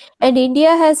region, and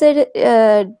India has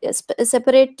a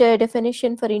separate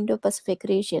definition for Indo-Pacific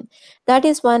region. That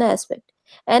is one aspect.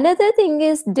 Another thing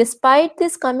is, despite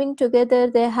this coming together,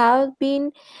 there have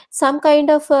been some kind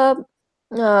of I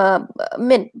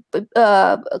mean,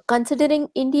 considering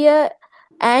India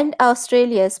and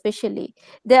Australia especially,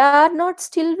 they are not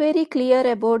still very clear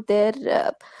about their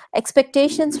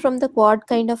expectations from the Quad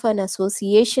kind of an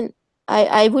association.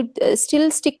 I would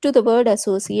still stick to the word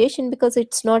association because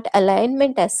it's not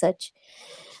alignment as such.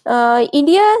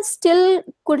 India still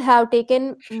could have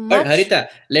taken But much. Harita,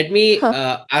 let me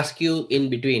Huh. ask you in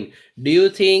between. Do you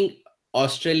think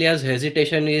Australia's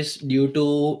hesitation is due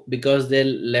to because they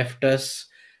left us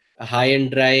high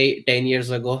and dry 10 years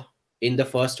ago in the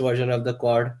first version of the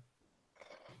Quad?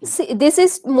 See, this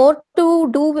is more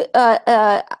to do with,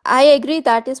 I agree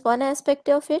that is one aspect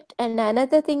of it, and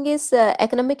another thing is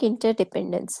economic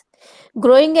interdependence.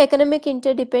 Growing economic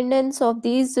interdependence of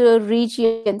these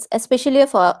regions, especially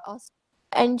of Australia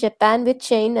and Japan with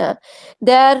China,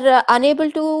 they are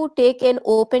unable to take an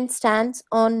open stance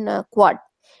on Quad.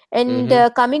 And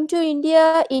Mm-hmm. coming to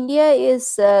India, India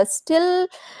is still,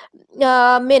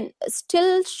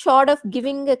 still short of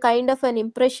giving a kind of an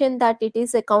impression that it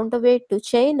is a counterweight to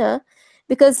China,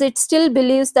 because it still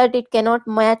believes that it cannot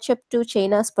match up to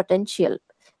China's potential,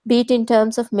 be it in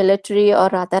terms of military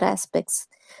or other aspects.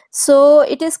 So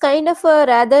it is kind of a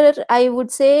rather, I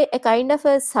would say, a kind of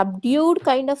a subdued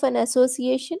kind of an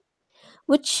association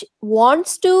which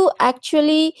wants to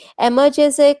actually emerge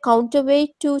as a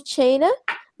counterweight to China,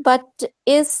 but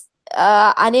is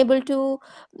unable to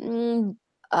mm,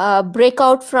 break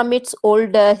out from its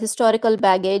old historical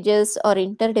baggages or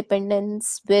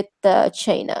interdependence with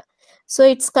China. So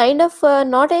it's kind of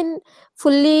not an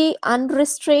fully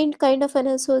unrestrained kind of an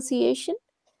association.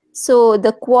 So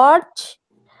the Quad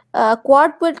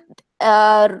would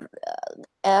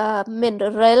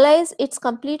realize its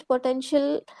complete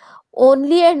potential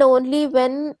only and only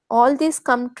when all these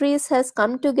countries has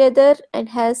come together and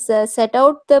has set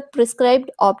out the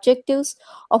prescribed objectives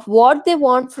of what they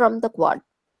want from the Quad.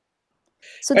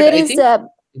 So But I think,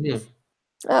 mhm.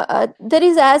 there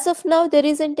is, as of now, there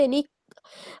isn't any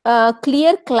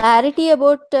clear clarity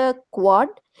about Quad,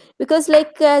 because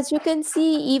like as you can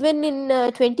see, even in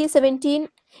 2017,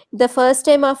 the first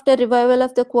time after revival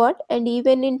of the Quad, and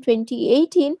even in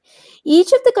 2018,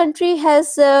 each of the country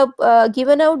has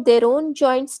given out their own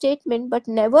joint statement, but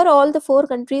never all the four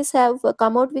countries have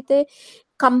come out with a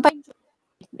combined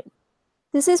statement.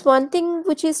 This is one thing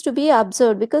which is to be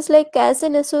observed, because like as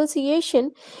an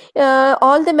association,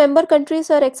 all the member countries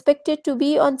are expected to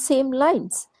be on same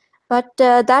lines, but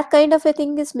that kind of a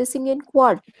thing is missing in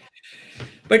Quad.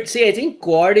 But see, I think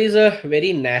Quad is a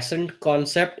very nascent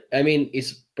concept. I mean,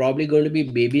 it's probably going to be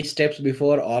baby steps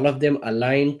before all of them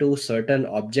align to certain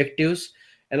objectives.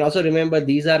 And also remember,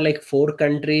 these are like four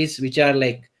countries which are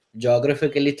like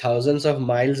geographically thousands of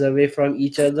miles away from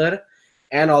each other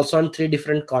and also on three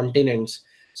different continents.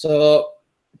 So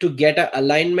to get an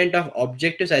alignment of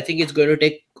objectives, I think it's going to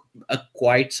take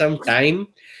quite some time.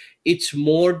 It's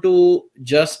more to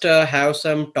just have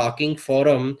some talking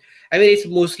forum. I mean, it's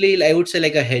mostly, I would say,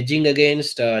 like a hedging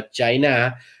against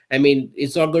China. I mean,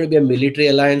 it's not going to be a military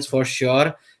alliance for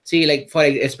sure. See, like for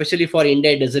especially for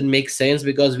India, it doesn't make sense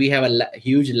because we have a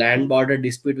huge land border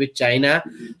dispute with China.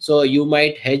 So you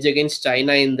might hedge against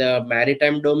China in the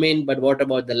maritime domain, but what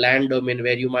about the land domain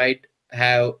where you might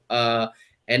have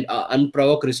an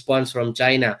unprovoked response from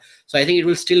China? So I think it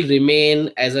will still remain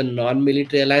as a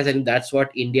non-military alliance, and that's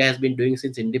what India has been doing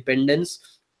since independence.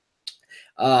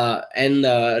 And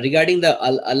regarding the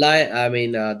I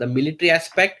mean the military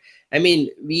aspect, I mean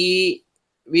we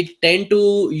tend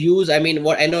to use. I mean,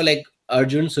 what I know, like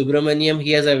Arjun Subramaniam,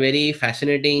 he has a very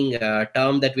fascinating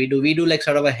term that we do. We do like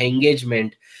sort of a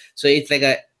engagement. So it's like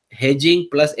a hedging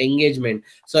plus engagement.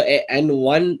 So and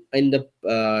one in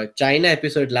the China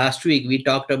episode last week, we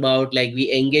talked about like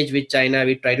we engage with China,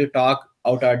 we try to talk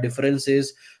out our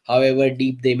differences, however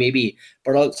deep they may be,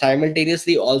 but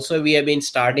simultaneously also we have been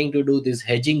starting to do this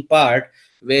hedging part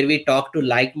where we talk to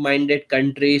like-minded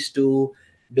countries to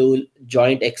do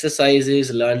joint exercises,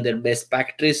 learn their best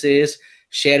practices,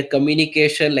 share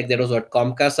communication. Like that was what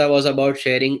Comcasa was about,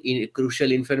 sharing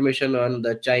crucial information on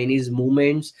the Chinese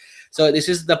movements. So this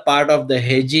is the part of the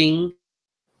hedging.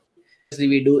 Simultaneously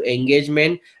we do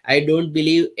engagement. I don't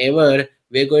believe ever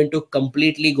we're going to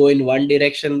completely go in one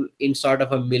direction in sort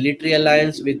of a military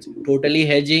alliance with totally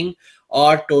hedging,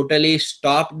 or totally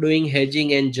stop doing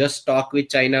hedging and just talk with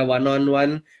China one on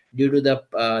one due to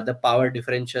the power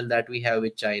differential that we have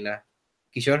with China.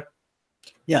 Kishore?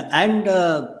 Yeah, and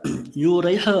you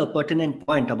raise a pertinent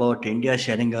point about India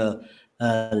sharing a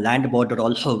land border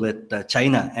also with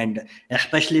China, and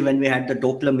especially when we had the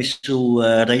Doklam issue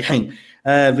rising,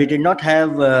 we did not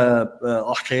have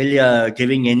Australia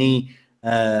giving any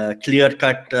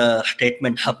clear-cut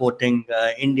statement supporting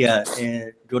India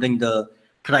during the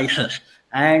crisis,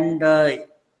 and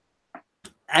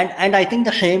and I think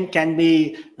the same can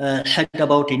be said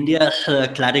about India's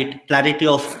clarity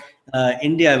of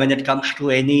India when it comes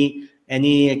to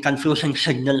any confusing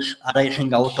signals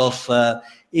arising out of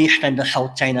East and the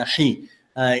South China Sea.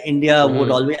 India would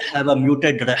always have a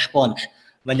muted response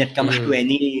when it comes to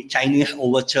any Chinese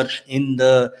overtures in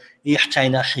the East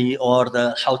China Sea or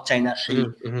the South China Sea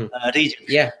regions.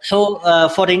 Yeah. So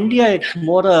for India, it's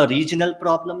more a regional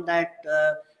problem that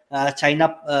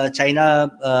China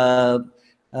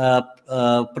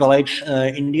provides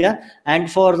India,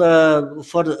 and for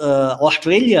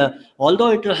Australia,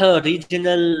 although it is a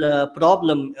regional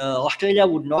problem, Australia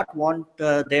would not want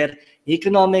their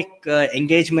economic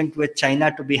engagement with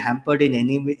China to be hampered in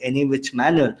any which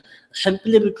manner,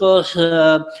 simply because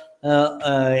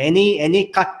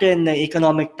any cut in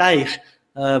economic ties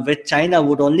with China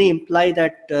would only imply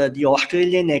that the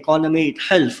Australian economy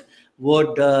itself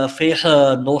would face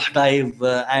a nosedive,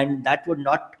 and that would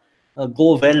not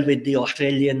go well with the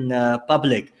Australian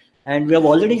public. And we have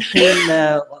already seen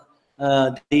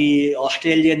the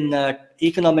Australian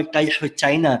economic ties with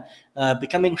China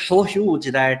becoming so huge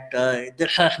that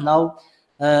this has now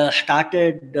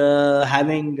started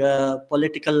having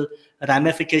political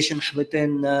ramifications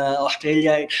within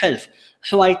Australia itself.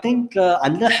 So I think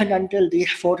unless and until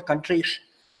these four countries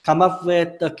come up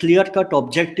with a clear-cut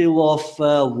objective of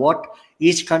what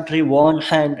each country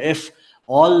wants, and if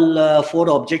all four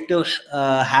objectives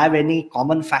have any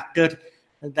common factor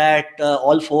that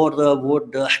all four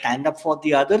would stand up for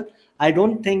the other, I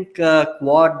don't think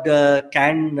Quad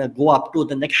can go up to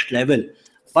the next level.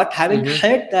 But having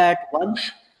said that,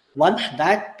 once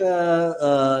that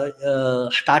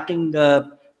starting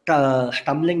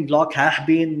stumbling block has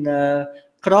been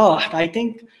crossed, I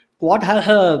think Quad has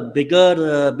a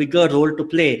bigger role to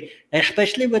play,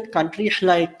 especially with countries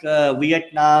like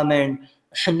Vietnam and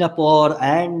Singapore,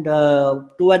 and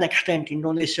to an extent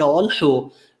Indonesia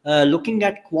also looking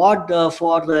at Quad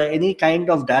for any kind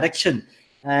of direction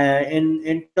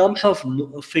in terms of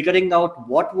figuring out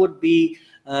what would be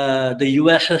the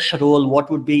US's role, what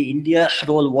would be India's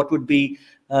role, what would be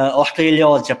Australia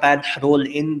or Japan's role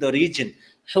in the region.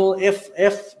 So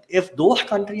if those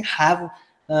countries have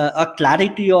a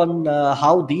clarity on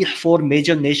how these four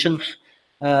major nations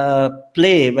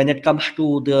play when it comes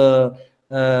to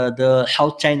the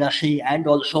South China Sea and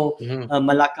also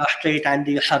Malacca Strait and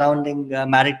the surrounding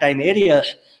maritime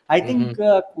areas, I think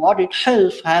Quad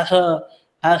itself has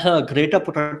a greater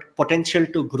potential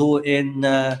to grow in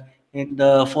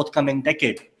the forthcoming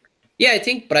decade. Yeah, I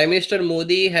think Prime Minister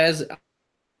Modi has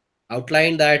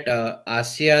outlined that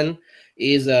ASEAN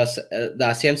is the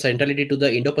ASEAN centrality to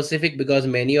the Indo-Pacific, because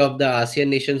many of the ASEAN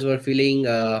nations were feeling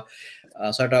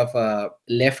sort of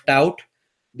left out,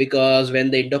 because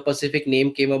when the Indo-Pacific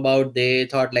name came about, they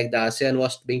thought like the ASEAN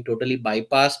was being totally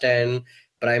bypassed, and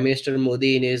Prime Minister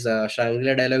Modi in his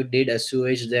Shangri-La dialogue did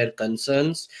assuage their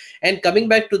concerns. And coming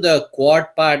back to the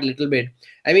Quad part a little bit,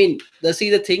 I mean, the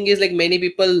thing is, like, many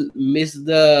people miss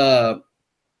the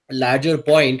larger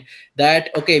point that,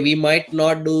 okay, we might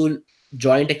not do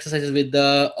joint exercises with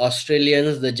the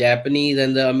Australians, the Japanese,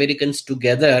 and the Americans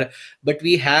together, but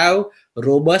we have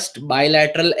robust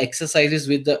bilateral exercises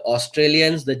with the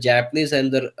Australians, the Japanese,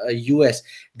 and the US.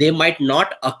 They might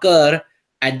not occur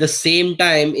at the same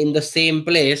time in the same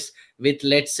place with,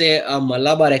 let's say, a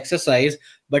Malabar exercise,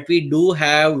 but we do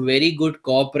have very good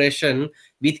cooperation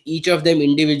with each of them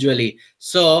individually.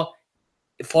 So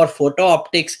for photo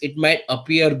optics it might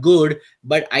appear good,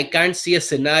 but I can't see a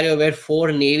scenario where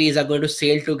four navies are going to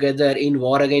sail together in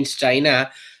war against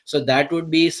China. So that would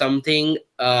be something,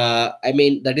 I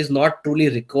mean, that is not truly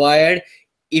required.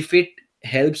 If it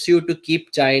helps you to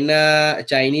keep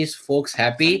Chinese folks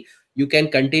happy, you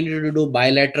can continue to do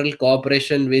bilateral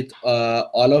cooperation with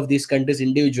all of these countries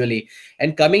individually.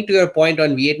 And coming to your point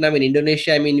on Vietnam and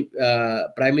Indonesia, I mean,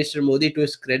 Prime Minister Modi, to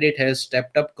his credit, has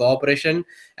stepped up cooperation.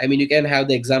 I mean, you can have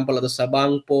the example of the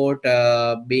Sabang port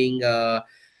being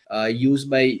used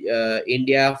by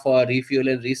India for refuel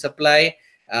and resupply.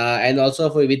 And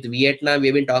also with Vietnam,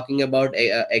 we've been talking about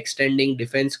extending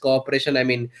defense cooperation. I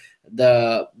mean,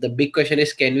 the big question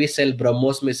is, can we sell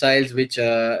BrahMos missiles, which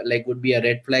like would be a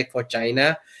red flag for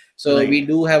China? So right. We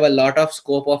do have a lot of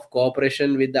scope of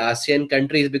cooperation with the ASEAN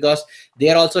countries, because they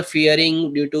are also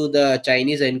fearing, due to the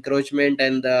Chinese encroachment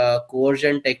and the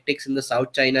coercion tactics in the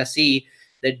South China Sea,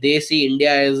 that they see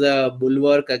India as a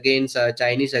bulwark against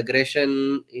Chinese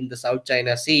aggression in the South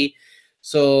China Sea.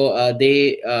 So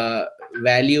they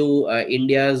value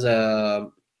India's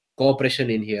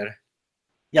cooperation in here.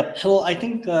 Yep. So I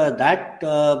think that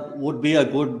would be a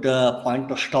good point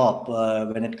to stop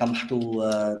when it comes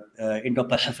to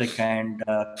Indo-Pacific and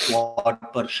Quad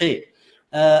per se.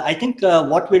 I think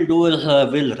what we'll do is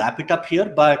we'll wrap it up here,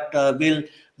 but we'll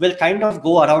we'll kind of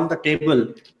go around the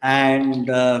table and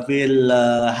we'll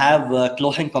have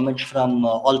closing comments from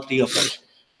all three of us.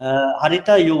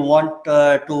 Harita, you want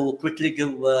to quickly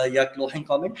give your closing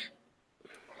comments?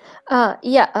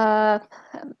 Yeah,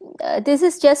 this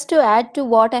is just to add to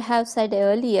what I have said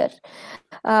earlier.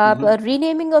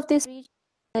 Renaming of this region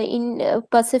in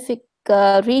Pacific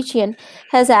region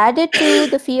has added to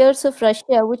the fears of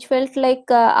Russia, which felt like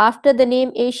after the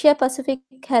name Asia Pacific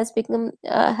has been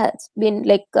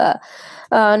like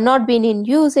not been in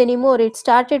use anymore, it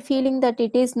started feeling that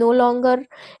it is no longer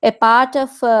a part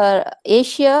of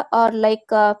Asia, or like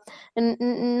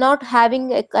not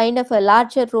having a kind of a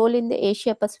larger role in the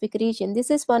Asia Pacific region. This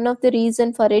is one of the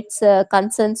reason for its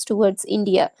concerns towards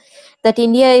India, that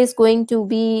India is going to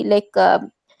be like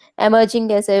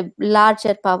emerging as a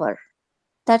larger power.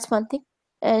 That's one thing.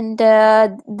 And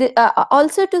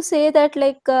also to say that,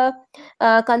 like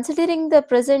considering the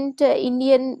present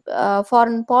Indian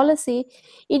foreign policy,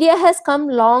 India has come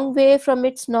long way from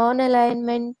its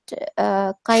non-alignment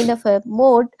kind of a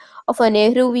mode of a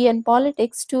Nehruvian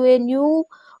politics to a new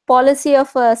policy of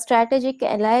strategic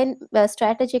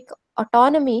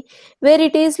autonomy, where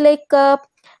it is like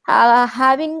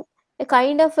having a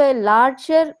kind of a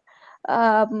larger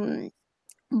um,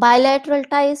 bilateral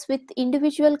ties with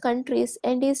individual countries,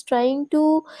 and is trying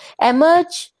to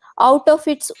emerge out of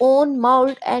its own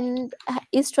mold, and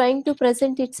is trying to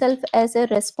present itself as a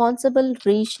responsible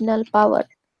regional power,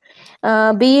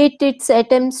 be it its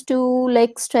attempts to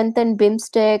like strengthen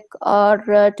BIMSTEC,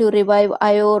 or to revive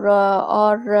IORA,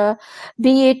 or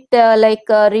be it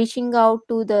reaching out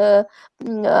to the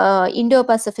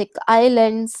Indo-Pacific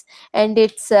islands and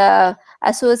its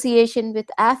association with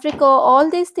Africa. All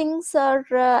these things are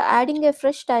adding a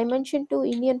fresh dimension to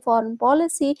Indian foreign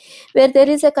policy, where there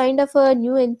is a kind of a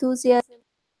new enthusiasm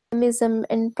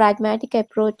and pragmatic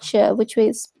approach, which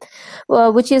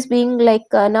is being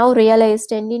like now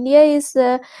realized, and India is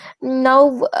now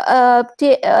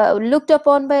looked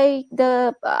upon by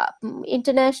the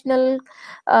international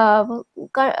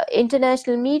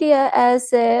media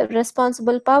as a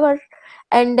responsible power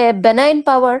and a benign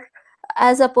power,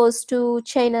 as opposed to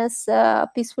China's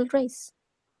peaceful race.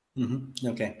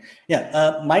 Okay.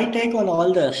 Yeah. My take on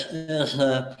all this is,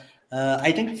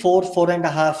 I think four and a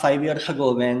half, 5 years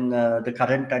ago, when the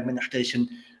current administration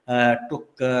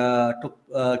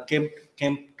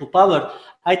came to power,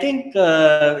 I think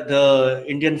the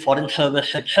Indian Foreign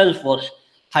Service itself was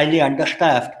highly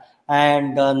understaffed,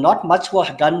 and not much was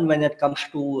done when it comes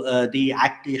to the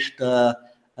Act East. The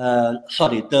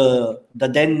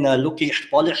then Look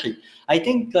East policy. I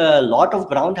think a lot of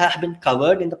ground has been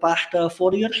covered in the past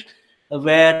 4 years,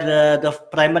 where the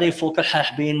primary focus has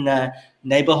been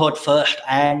neighborhood first,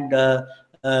 and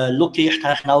Look East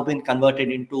has now been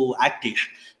converted into Act East.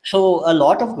 So a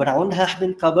lot of ground has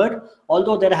been covered,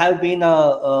 although there have been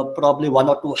probably one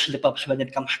or two slip-ups when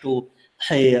it comes to,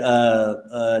 say,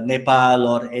 Nepal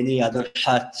or any other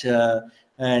such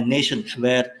nations,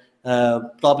 where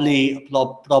probably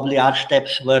our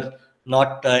steps were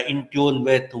not in tune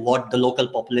with what the local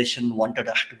population wanted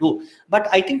us to do. But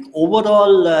I think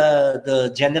overall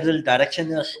the general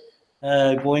direction is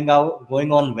going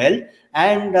on well.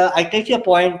 And I take your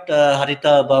point,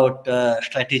 Harita, about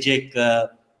strategic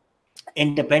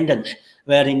independence,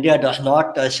 where India does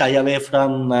not shy away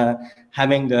from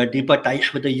having deeper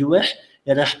ties with the US,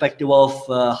 irrespective of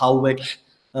how its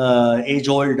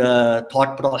age-old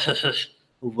thought processes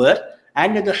were,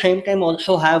 and at the same time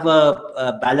also have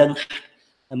a balanced,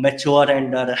 mature,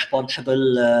 and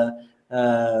responsible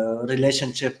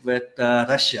relationship with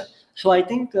Russia. So I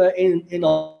think in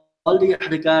all these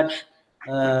regards,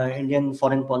 Indian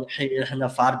foreign policy is in a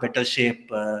far better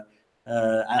shape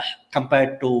as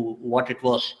compared to what it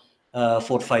was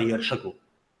 4 5 years ago.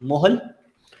 Mohal?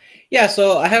 Yeah,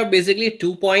 so I have basically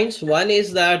 2 points. One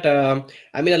is that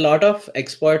I mean, a lot of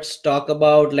experts talk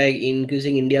about like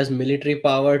increasing India's military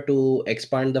power to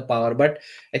expand the power, but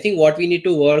I think what we need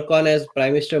to work on as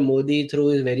Prime Minister Modi through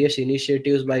his various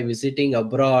initiatives by visiting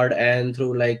abroad and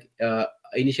through like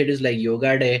initiatives like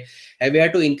Yoga Day, and we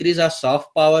have to increase our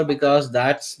soft power, because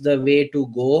that's the way to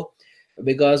go.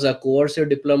 Because a coercive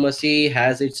diplomacy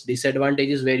has its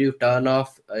disadvantages where you turn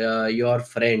off your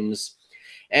friends,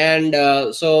 and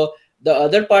so the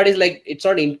other part is like it's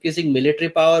not increasing military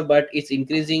power, but it's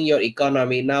increasing your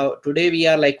economy. Now today we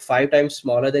are like 5 times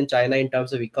smaller than China in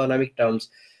terms of economic terms.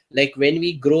 Like when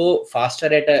we grow faster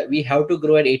we have to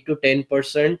grow at 8 to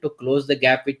 10% to close the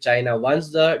gap with China.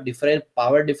 Once the different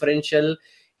power differential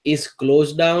is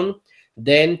closed down,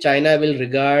 then China will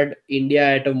regard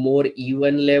India at a more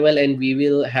even level, and we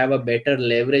will have a better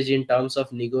leverage in terms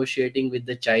of negotiating with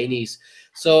the Chinese.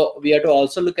 So we have to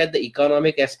also look at the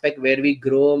economic aspect, where we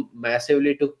grow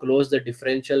massively to close the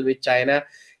differential with China.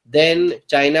 Then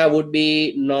China would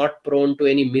be not prone to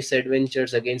any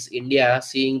misadventures against India,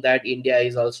 seeing that India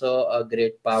is also a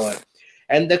great power.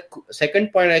 And the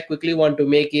second point I quickly want to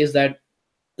make is that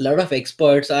a lot of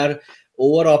experts are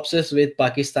over obsessed with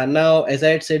Pakistan. Now, as I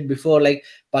had said before, like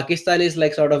Pakistan is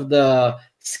like sort of the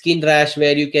skin rash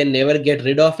where you can never get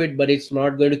rid of it, but it's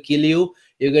not going to kill you.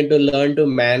 You're going to learn to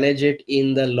manage it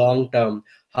in the long term.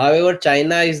 However,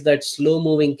 China is that slow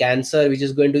moving cancer which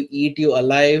is going to eat you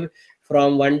alive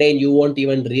from one day and you won't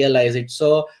even realize it.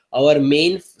 So our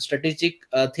main strategic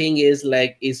thing is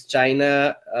like, is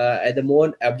China, at the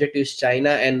moment objective is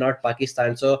China and not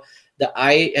Pakistan. So the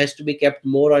eye has to be kept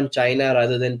more on China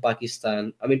rather than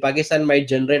Pakistan. I mean, Pakistan might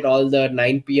generate all the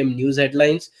 9 p.m. news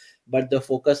headlines, but the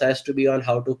focus has to be on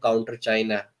how to counter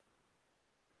China.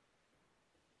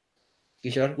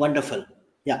 Kishore? Wonderful.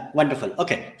 Yeah, wonderful.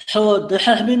 Okay, so this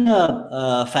has been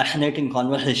a fascinating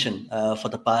conversation for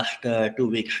the past 2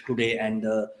 weeks, today and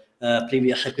the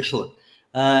previous episode.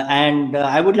 And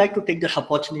I would like to take this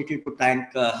opportunity to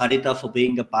thank Harita for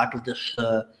being a part of this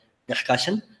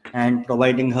discussion and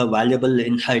providing her valuable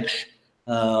insights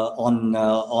on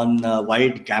a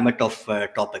wide gamut of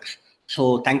topics.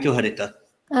 So thank you, Harita.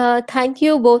 Thank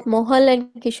you both Mohal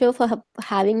and Kishore for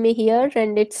having me here,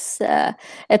 and it's a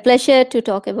pleasure to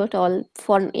talk about all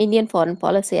Indian foreign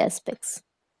policy aspects.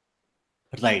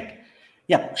 Right.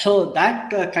 Yeah. So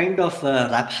that kind of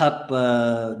wraps up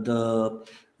the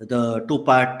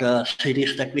two-part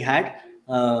series that we had,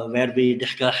 where we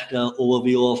discussed the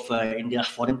overview of India's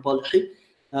foreign policy.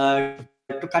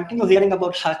 To continue hearing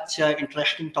about such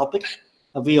interesting topics,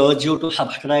 we urge you to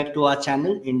subscribe to our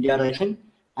channel, India Rising,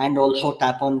 and also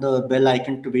tap on the bell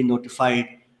icon to be notified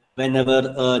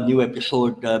whenever a new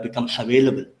episode becomes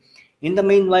available. In the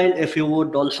meanwhile, if you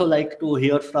would also like to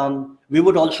hear from, we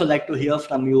would also like to hear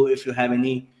from you if you have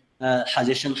any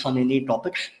suggestions on any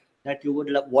topics that you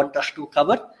would want us to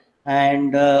cover.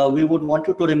 And we would want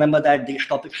you to remember that these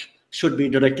topics should be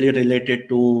directly related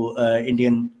to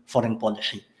Indian foreign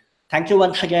policy. Thank you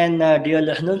once again, dear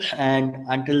listeners. And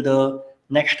until the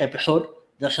next episode,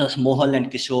 this is Mohal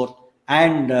and Kishore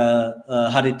and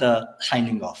Harita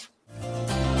signing off.